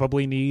standpoint. They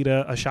probably need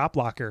a shot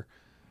blocker.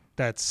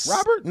 That's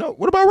Robert? No.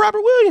 What about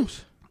Robert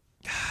Williams?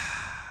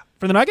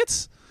 For the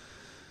Nuggets?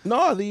 No,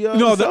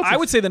 I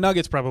would say the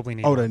Nuggets probably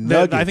need. Oh, the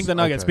Nuggets. I think the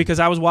Nuggets because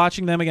I was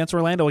watching them against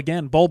Orlando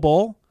again.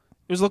 Bol.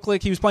 It looked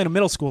like he was playing a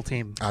middle school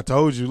team. I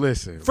told you,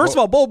 listen. First of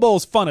all, Bol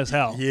is fun as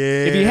hell.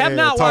 Yeah. If you have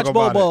not watched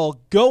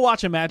Bol, go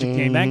watch a Magic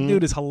game. That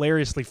dude is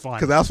hilariously fun.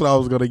 Because that's what I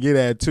was going to get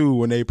at, too,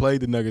 when they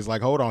played the Nuggets.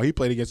 Like, hold on. He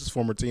played against his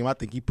former team. I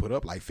think he put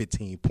up like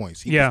 15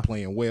 points. He was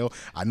playing well.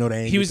 I know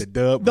they ain't get the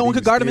dub. No one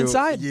could guard him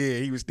inside. Yeah,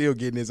 he was still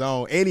getting his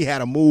own. And he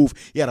had a move.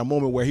 He had a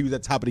moment where he was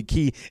at the top of the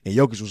key, and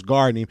Jokic was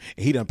guarding him,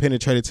 and he done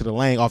penetrated to the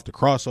lane off the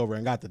crossover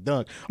and got the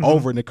dunk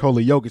over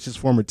Nikola Jokic, his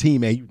former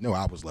teammate. You know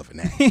I was loving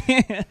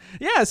that.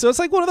 Yeah, so it's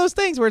like one of those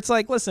things where it's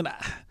like, listen,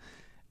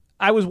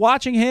 I was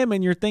watching him,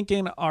 and you're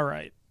thinking, all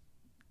right,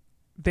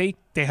 they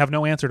have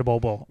no answer to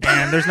Bol,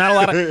 and there's not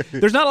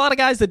a lot of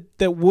guys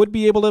that would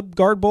be able to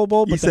guard Bol,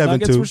 but the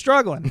Nuggets were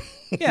struggling.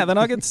 Yeah, the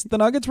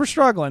Nuggets were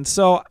struggling.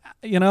 So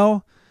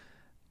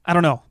I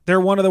don't know. They're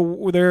one of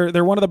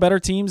the better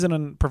teams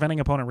in preventing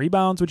opponent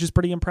rebounds, which is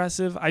pretty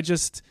impressive.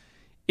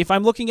 If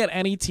I'm looking at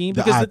any team,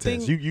 because the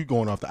thing you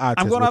going off the eye test.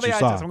 I'm going off the eye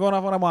test. I'm going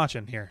off what I'm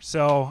watching here.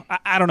 So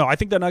I don't know. I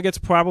think the Nuggets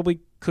probably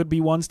could be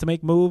ones to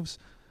make moves.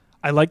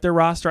 I like their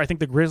roster. I think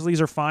the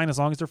Grizzlies are fine as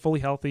long as they're fully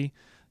healthy.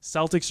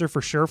 Celtics are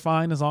for sure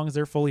fine as long as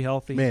they're fully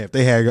healthy. Man,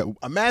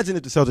 imagine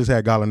if the Celtics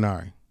had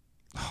Gallinari.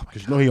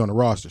 Because he on the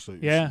roster, so he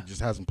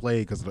just hasn't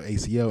played because of the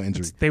ACL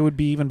injury. They would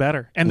be even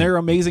better, and they're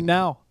amazing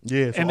now.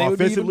 Yeah, so and they would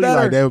be even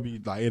better.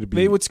 Like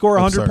they would score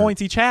 100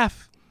 points each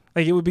half.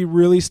 Like it would be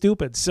really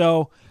stupid.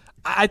 So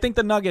I think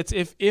the Nuggets.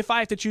 If I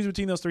have to choose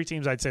between those three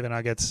teams, I'd say the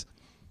Nuggets.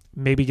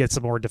 Maybe get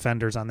some more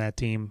defenders on that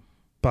team,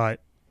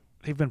 but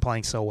they've been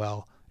playing so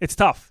well. It's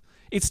tough.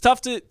 It's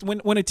tough to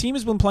when a team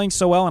has been playing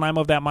so well, and I'm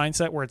of that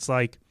mindset where it's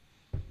like,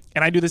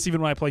 and I do this even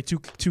when I play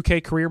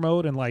 2K career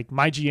mode and like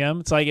my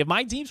GM. It's like if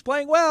my team's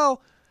playing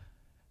well,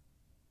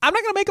 I'm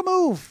not going to make a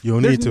move.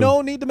 There's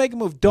no need to make a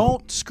move.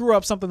 Don't screw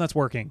up something that's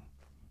working.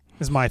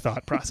 Is my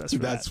thought process.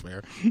 That's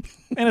fair.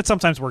 And it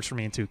sometimes works for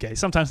me in 2K.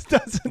 Sometimes it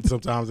doesn't.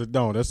 Sometimes it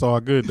don't. That's all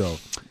good though.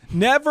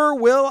 Never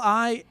will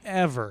I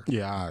ever.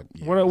 Yeah.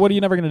 What are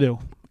you never going to do?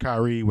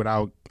 Kyrie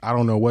without. I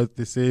don't know what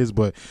this is,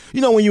 but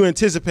when you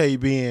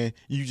anticipate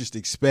you just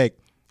expect,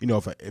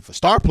 if a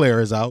star player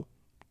is out,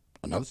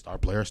 another star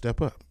player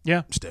step up.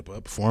 Yeah. Step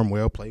up, perform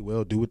well, play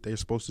well, do what they're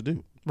supposed to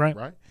do. Right.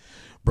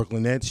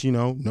 Brooklyn Nets,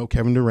 no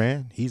Kevin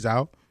Durant, he's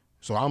out.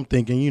 So I'm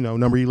thinking,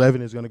 number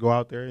 11 is going to go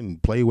out there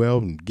and play well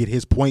and get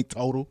his point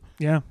total.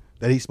 Yeah.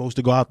 That he's supposed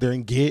to go out there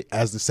and get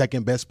as the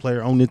second best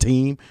player on the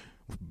team.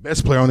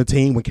 Best player on the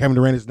team when Kevin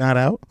Durant is not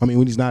out. I mean,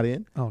 when he's not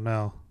in. Oh,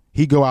 no.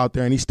 He go out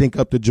there and he stink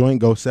up the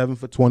joint, go 7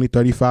 for 20,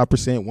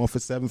 35%, 1 for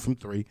 7 from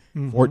 3,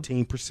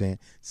 14%,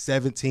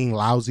 17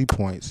 lousy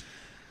points.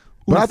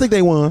 But I think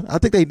they won. I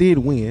think they did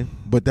win,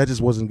 but that just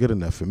wasn't good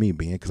enough for me,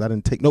 Ben, because I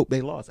didn't take – nope,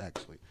 they lost,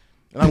 actually.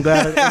 And I'm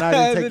glad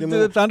I didn't take them.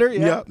 The Thunder?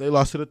 Yeah, they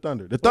lost to the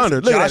Thunder. The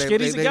Thunder. Look Josh at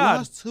Giddey's they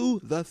lost to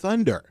the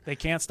Thunder. They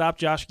can't stop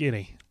Josh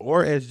Giddey.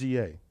 Or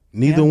SGA.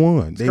 Neither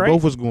one. They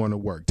both was going to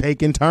work,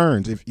 taking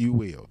turns, if you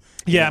will.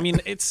 Yeah, I mean,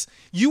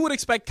 you would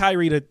expect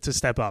Kyrie to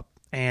step up.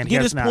 And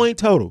get his point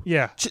total.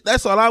 Yeah.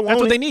 That's all I want.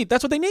 That's what they need.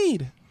 That's what they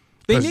need.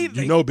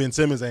 Ben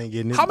Simmons ain't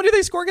getting it. How many did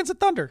they score against the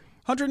Thunder?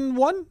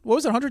 101? What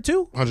was it,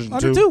 102?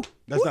 102.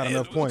 That's not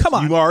enough points. Come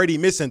on. You're already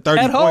missing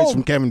 30 points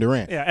from Kevin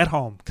Durant. Yeah, at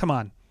home. Come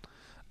on.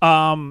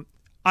 On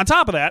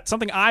top of that,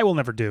 something I will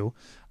never do,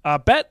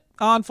 bet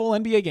on full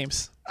NBA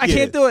games. I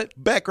can't do it.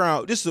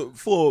 Background, just a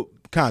full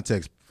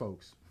context,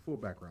 folks. Full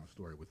background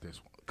story with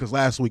this one. Because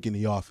last week in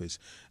the office,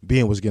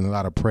 Ben was getting a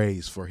lot of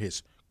praise for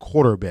his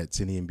quarter bets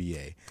in the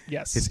NBA.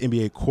 Yes. His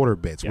NBA quarter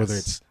bets, Yes. whether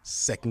it's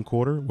second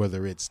quarter,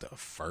 whether it's the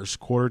first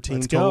quarter team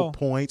total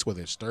points,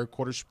 whether it's third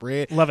quarter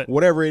spread. Love it.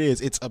 Whatever it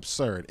is, it's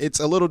absurd. It's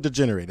a little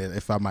degenerate,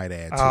 if I might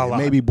add.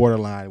 Maybe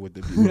borderline with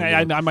the.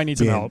 I might need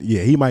some help.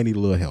 Yeah, he might need a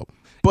little help.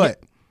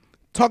 But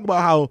talk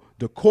about how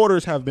the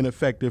quarters have been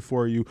effective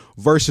for you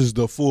versus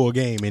the full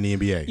game in the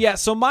NBA. Yeah,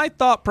 so my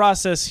thought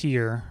process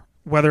here,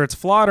 whether it's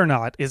flawed or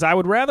not, is I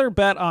would rather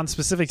bet on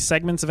specific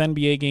segments of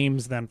NBA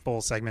games than full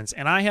segments.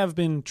 And I have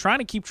been trying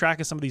to keep track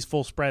of some of these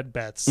full spread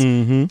bets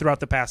throughout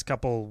the past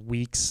couple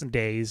weeks and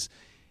days.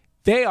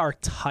 They are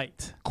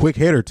tight. Quick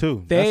hitter,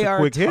 too. They are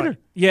quick tight. hitter.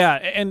 Yeah,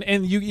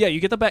 and you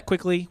get the bet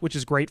quickly, which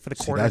is great for the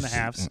quarter and the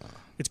halves.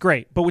 It's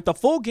great. But with the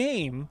full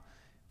game,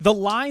 the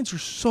lines are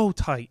so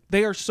tight.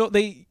 They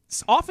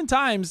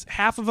oftentimes,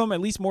 half of them,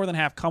 at least more than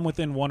half, come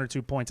within 1 or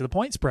 2 points of the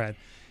point spread.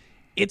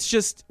 It's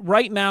just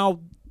right now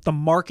the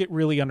market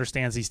really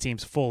understands these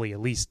teams fully, at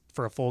least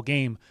for a full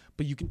game.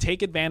 But you can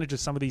take advantage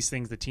of some of these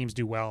things that teams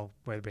do well,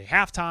 whether it be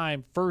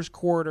halftime, first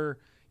quarter.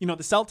 You know,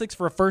 the Celtics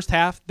for a first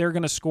half, they're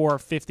going to score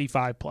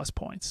 55-plus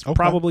points,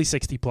 probably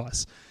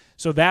 60-plus.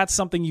 So that's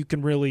something you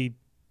can really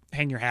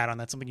hang your hat on.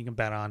 That's something you can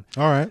bet on.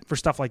 All right. For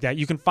stuff like that.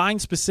 You can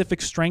find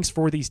specific strengths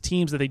for these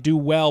teams that they do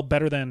well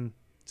better than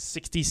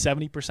 60,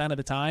 70% of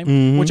the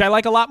time, which I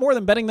like a lot more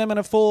than betting them in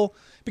a full,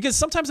 because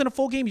sometimes in a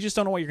full game, you just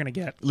don't know what you're going to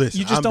get. Listen,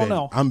 you just don't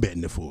know. I'm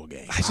betting the full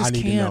game. I just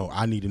can't.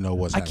 I need to know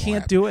what's I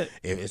can't do it.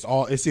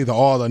 It's either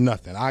all or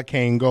nothing. I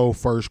can't go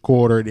first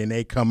quarter, then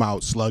they come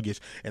out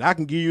sluggish. And I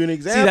can give you an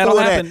example that'll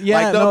of happen. that. Yeah,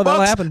 like the that'll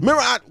Bucks. happen.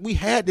 Remember, we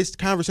had this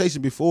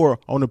conversation before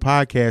on the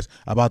podcast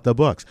about the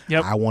Bucks.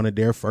 Yep. I wanted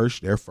their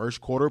first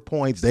quarter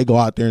points. They go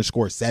out there and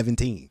score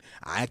 17.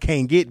 I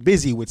can't get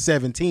busy with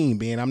 17,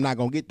 being I'm not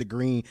going to get the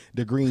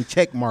green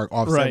check mark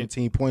off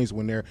 17 points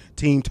when their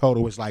team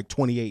total is like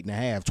 28 and a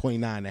half,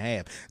 29 and a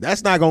half.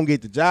 That's not going to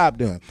get the job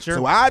done. Sure.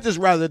 So I just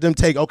rather them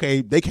take,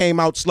 they came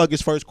out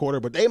sluggish first quarter,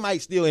 but they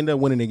might still end up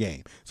winning the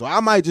game. So I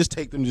might just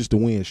take them just to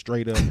win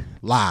straight up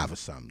live or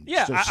something.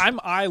 Yeah,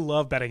 I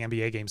love betting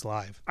NBA games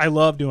live. I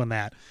love doing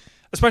that,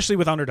 especially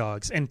with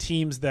underdogs and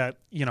teams that,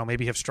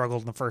 maybe have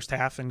struggled in the first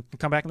half and can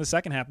come back in the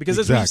second half. Because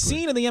as we've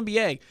seen in the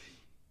NBA,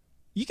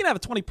 you can have a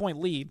 20-point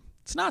lead.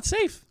 It's not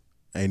safe.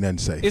 Ain't nothing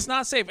safe. It's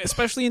not safe,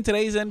 especially in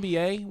today's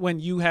NBA when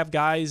you have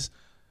guys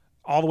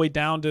all the way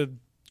down to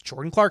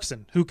Jordan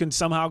Clarkson who can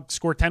somehow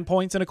score 10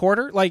 points in a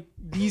quarter. Like,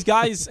 these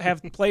guys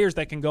have players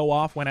that can go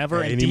off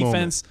whenever, and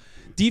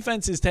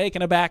defense is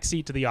taking a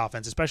backseat to the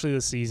offense, especially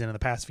this season and the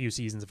past few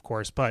seasons, of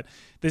course. But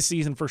this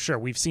season for sure,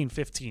 we've seen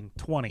 15,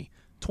 20,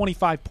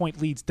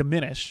 25-point leads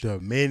diminish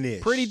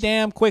pretty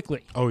damn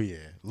quickly. Oh, yeah.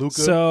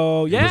 Luka,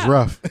 so, yeah. It was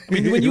rough. I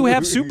mean, when you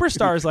have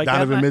superstars like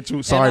Donovan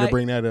Mitchell, sorry to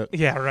bring that up.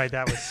 Yeah, right.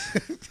 That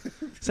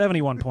was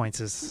 71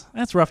 points.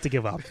 That's rough to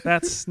give up.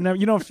 That's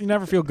you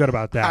never feel good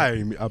about that.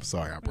 I'm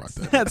sorry I brought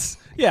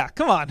that.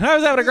 Come on. I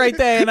was having a great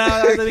day, and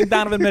I think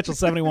Donovan Mitchell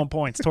 71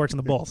 points, torching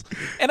the Bulls.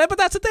 But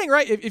that's the thing,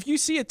 right? If you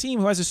see a team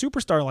who has a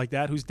superstar like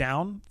that who's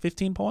down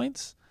 15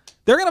 points,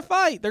 they're going to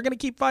fight. They're going to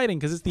keep fighting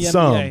because it's the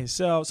NBA.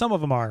 So some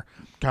of them are.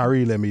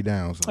 Kyrie let me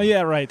down. So. Oh,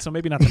 yeah, right. So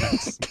maybe not the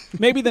Nets.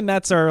 Maybe the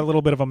Nets are a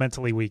little bit of a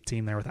mentally weak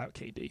team there without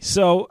KD.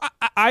 So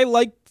I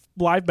like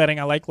live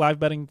betting. I like live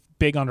betting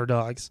big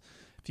underdogs.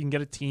 If you can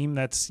get a team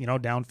that's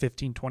down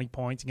 15, 20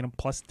 points, you get them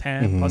plus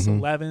 10, plus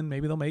 11,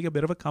 maybe they'll make a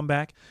bit of a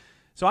comeback.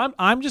 So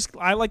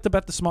I like to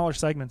bet the smaller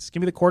segments.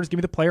 Give me the quarters, give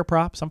me the player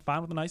props. I'm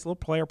fine with a nice little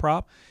player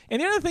prop. And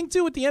the other thing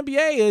too with the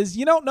NBA is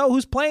you don't know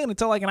who's playing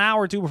until like an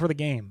hour or two before the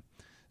game.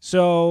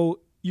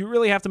 So you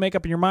really have to make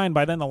up in your mind.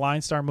 By then the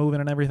lines start moving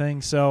and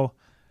everything. So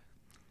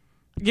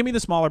give me the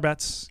smaller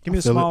bets. Give me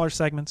the smaller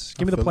segments.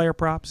 Give me the player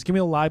props. Give me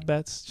the live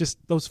bets. Just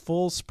those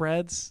full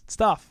spreads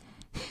stuff.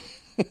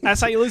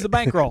 That's how you lose the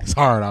bankroll. It's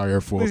hard out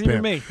here for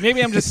me.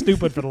 Maybe I'm just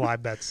stupid for the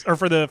live bets or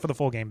for the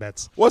full game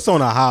bets. What's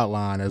on the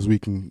hotline as we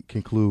can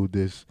conclude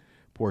this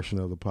portion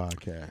of the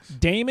podcast?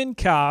 Damon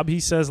Cobb, he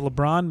says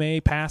LeBron may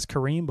pass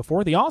Kareem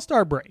before the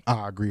All-Star break.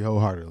 I agree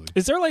wholeheartedly.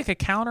 Is there like a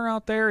counter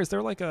out there? Is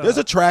there like a... There's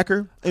a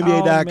tracker,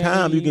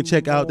 NBA.com. You can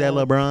check out that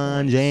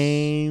LeBron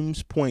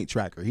James point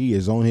tracker. He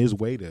is on his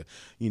way to,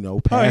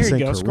 passing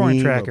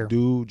Kareem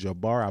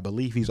Abdul-Jabbar. I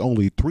believe he's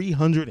only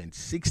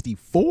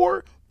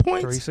 364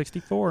 points.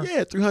 364.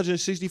 Yeah,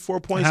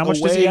 364 points. How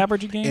much does he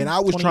average a game? And I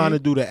was trying to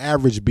do the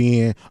average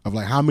being of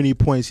like how many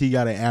points he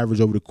got to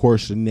average over the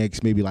course of the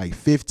next maybe like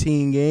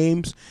 15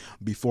 games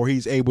before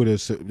he's able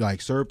to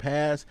like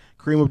surpass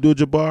Kareem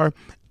Abdul-Jabbar.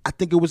 I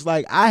think it was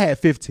like I had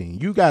 15.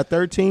 You got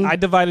 13. I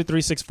divided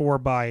 364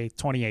 by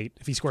 28.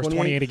 If he scores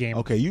 28 a game.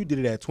 Okay, you did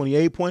it at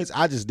 28 points.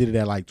 I just did it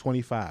at like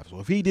 25. So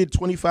if he did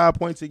 25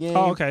 points a game.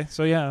 Oh, okay.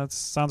 So yeah, that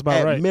sounds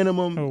about right. At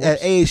minimum, at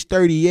age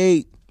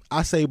 38.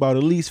 I say about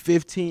at least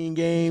 15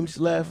 games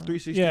left,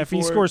 364. Yeah, if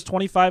he scores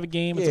 25 a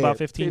game, it's about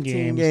 15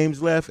 games.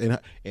 games left. And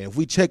if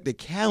we check the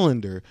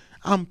calendar,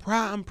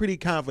 I'm pretty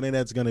confident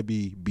that's going to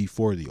be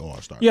before the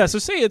All-Star. Yeah, so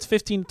say it's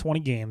 15 to 20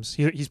 games.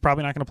 He's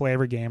probably not going to play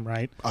every game,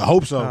 right? I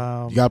hope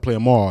so. You got to play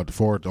them all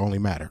for it to only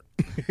matter.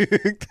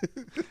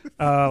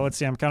 Let's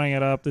see. I'm counting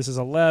it up. This is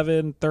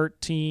 11,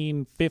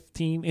 13,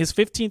 15. His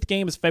 15th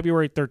game is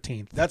February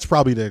 13th. That's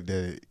probably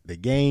the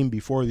game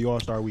before the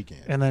All-Star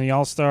weekend. And then the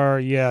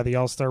All-Star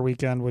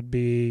weekend would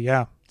be,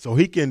 So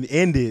he can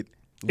end it.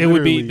 It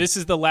would be. This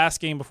is the last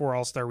game before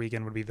All-Star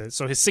weekend would be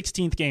so his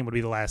 16th game would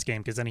be the last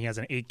game because then he has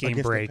an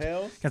 8-game break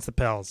against the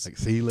Pels.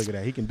 See, look at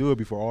that. He can do it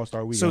before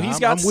All-Star weekend. So he's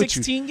got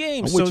 16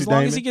 games. So as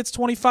long as he gets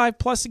 25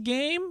 plus a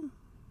game,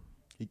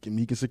 he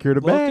can secure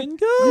the bag. Looking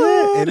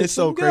good. Yeah, and it's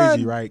so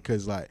crazy, right?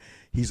 Because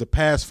he's a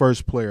pass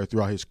first player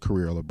throughout his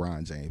career,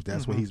 LeBron James.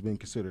 That's what he's been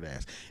considered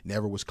as.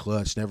 Never was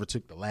clutch, never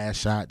took the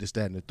last shot, this,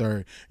 that, and the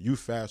third. You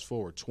fast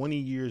forward 20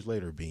 years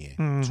later,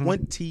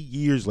 20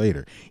 years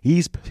later,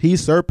 he's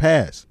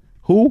surpassed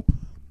who?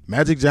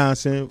 Magic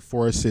Johnson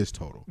for assist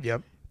total.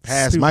 Yep.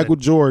 Passed Michael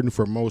Jordan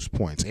for most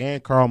points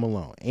and Karl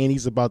Malone. And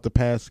he's about to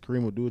pass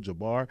Kareem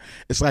Abdul-Jabbar.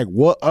 It's like,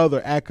 what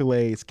other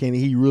accolades can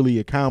he really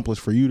accomplish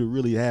for you to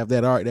really have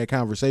that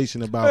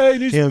conversation about him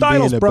being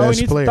the best player?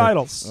 He needs the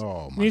titles.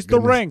 Oh, my He needs the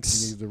rings.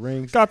 He needs the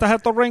rings. Got to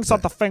have the rings on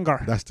the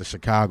finger. That's the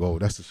Chicago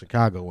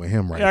in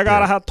him right there. I got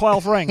to have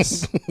 12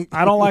 rings.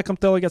 I don't like him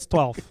till he gets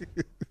 12.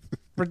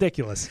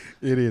 Ridiculous.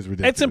 It is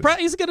ridiculous. It's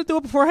impressive. He's going to do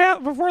it before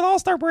the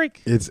All-Star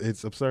break.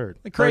 It's absurd.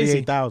 Like crazy.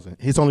 38,000.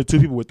 It's only two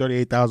people with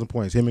 38,000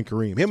 points, him and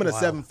Kareem. Him and a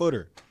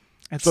 7-footer.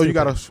 So you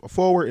got a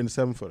forward and a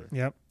 7-footer.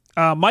 Yep.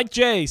 Mike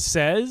J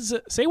says,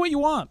 say what you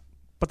want,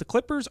 but the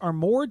Clippers are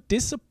more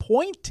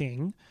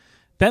disappointing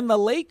than the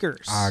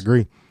Lakers. I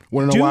agree.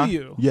 Want to know why? Do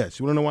you? Yes.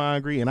 You want to know why I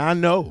agree? And I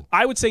know.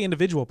 I would say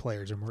individual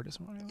players are more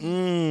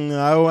disappointing.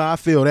 I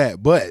feel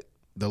that. But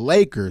the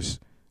Lakers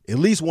at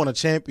least won a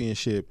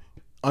championship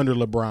under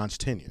LeBron's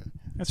tenure.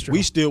 That's true.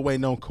 We still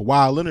waiting on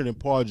Kawhi Leonard and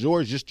Paul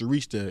George just to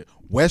reach the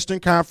Western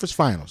Conference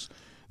Finals.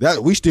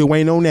 That we still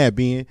waiting on that,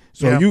 Ben.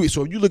 So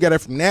you look at it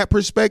from that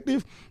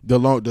perspective, the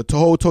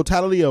whole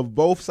totality of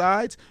both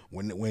sides.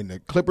 When the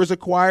Clippers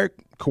acquired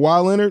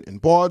Kawhi Leonard and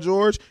Paul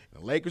George,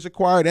 and the Lakers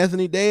acquired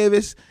Anthony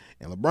Davis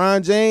and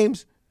LeBron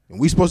James,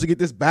 and we supposed to get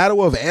this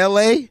battle of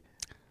L.A.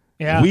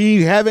 Yeah.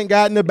 We haven't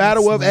gotten the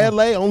battle of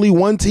L.A. Only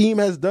one team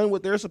has done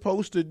what they're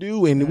supposed to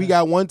do, and we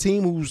got one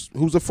team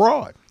who's a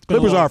fraud.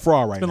 Clippers are a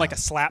fraud right now. It's been like a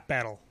slap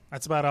battle.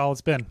 That's about all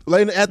it's been.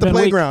 At the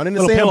playground, in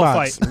the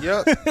sandbox.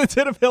 Yep. It's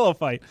in a pillow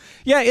fight.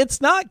 Yeah,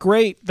 it's not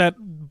great but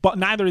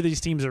neither of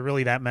these teams are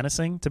really that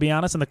menacing, to be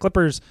honest. And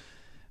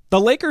the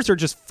Lakers are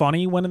just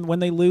funny when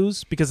they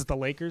lose because it's the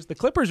Lakers. The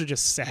Clippers are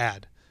just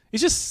sad.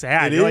 It's just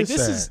sad. You're like,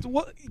 this is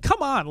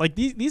come on. Like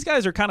these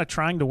guys are kind of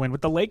trying to win.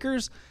 With the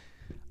Lakers,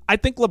 I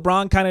think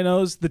LeBron kind of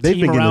knows the team around him.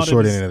 They've been getting the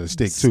short end of the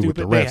stick, too, with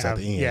the refs at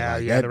the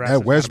end. Yeah,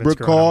 that Westbrook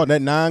call,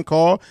 that 9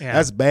 call,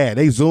 that's bad.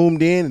 They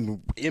zoomed in,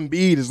 and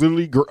Embiid is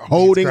literally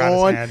holding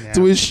on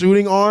to his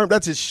shooting arm.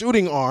 That's his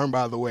shooting arm,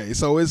 by the way.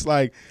 So it's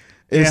like,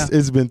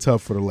 it's been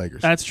tough for the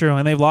Lakers. That's true,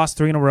 and they've lost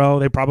 3 in a row.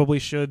 They probably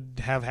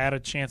should have had a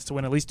chance to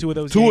win at least 2 of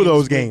those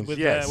games. With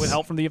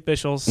help from the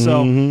officials.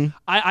 So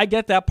I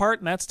get that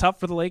part, and that's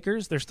tough for the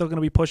Lakers. They're still going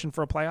to be pushing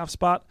for a playoff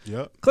spot.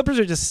 Yep. Clippers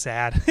are just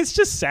sad. It's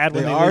just sad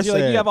when they lose.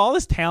 You have all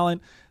this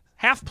talent,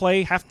 half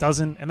play, half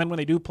doesn't, and then when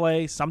they do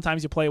play,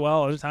 sometimes you play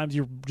well, other times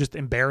you're just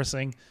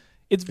embarrassing.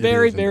 It's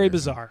very, very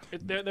bizarre.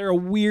 They're a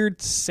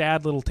weird,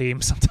 sad little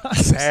team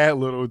sometimes. Sad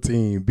little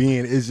team.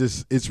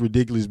 It's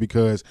ridiculous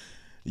because –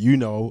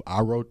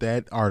 I wrote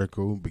that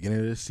article beginning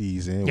of the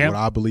season. What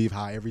I believe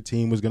how every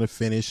team was going to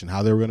finish and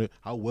how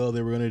well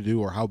they were going to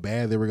do or how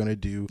bad they were going to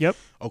do. Yep.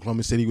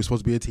 Oklahoma City was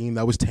supposed to be a team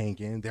that was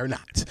tanking. They're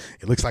not.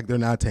 It looks like they're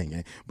not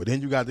tanking. But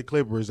then you got the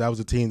Clippers. That was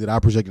a team that I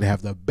projected to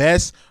have the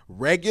best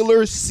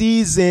regular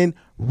season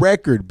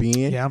record,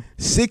 being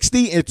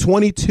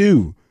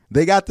 60-22.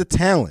 They got the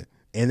talent.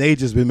 And they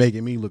just been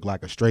making me look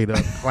like a straight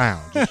up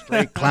clown. Just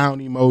straight clown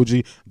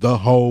emoji the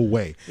whole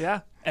way. Yeah.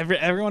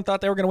 Everyone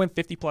thought they were going to win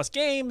 50-plus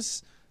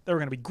games. They were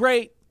going to be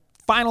great.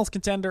 Finals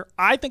contender.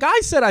 I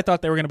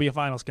thought they were going to be a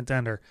finals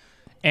contender.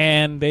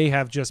 And they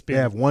have just been.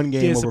 They have one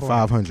game over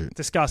 500.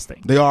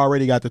 Disgusting. They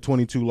already got the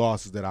 22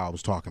 losses that I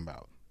was talking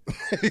about.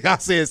 I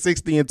said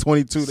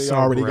 60-22. They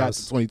already got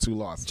the 22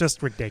 losses.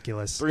 Just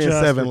ridiculous.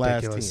 3-7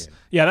 last 10.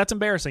 Yeah, that's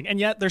embarrassing.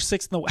 And yet they're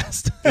 6th in the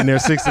West. And they're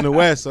 6th in the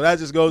West. So that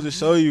just goes to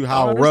show you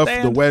how rough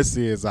the West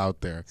is out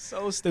there.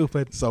 So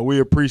stupid. So we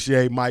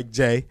appreciate Mike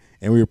J.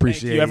 And we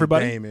appreciate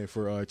everybody. Damon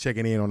for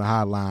checking in on the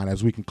hotline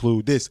as we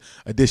conclude this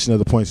edition of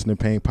the Points in the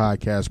Paint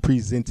podcast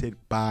presented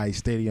by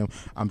Stadium.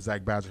 I'm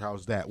Zach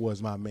Badgerhouse. That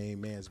was my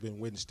main man, Ben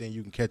Wittenstein.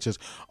 You can catch us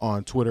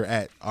on Twitter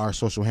at our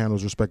social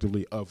handles,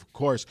 respectively. Of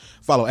course,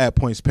 follow at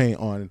Points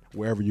Paint on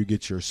wherever you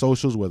get your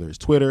socials, whether it's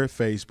Twitter,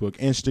 Facebook,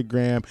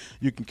 Instagram.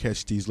 You can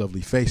catch these lovely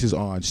faces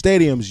on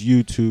Stadium's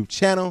YouTube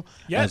channel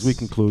as we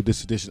conclude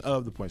this edition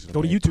of the Points in the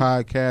Paint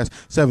podcast.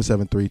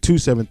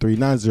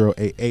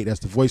 773-273-9088. That's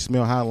the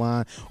voicemail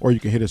hotline. Or you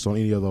can hit us on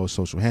any of those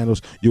social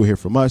handles. You'll hear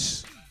from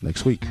us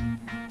next week.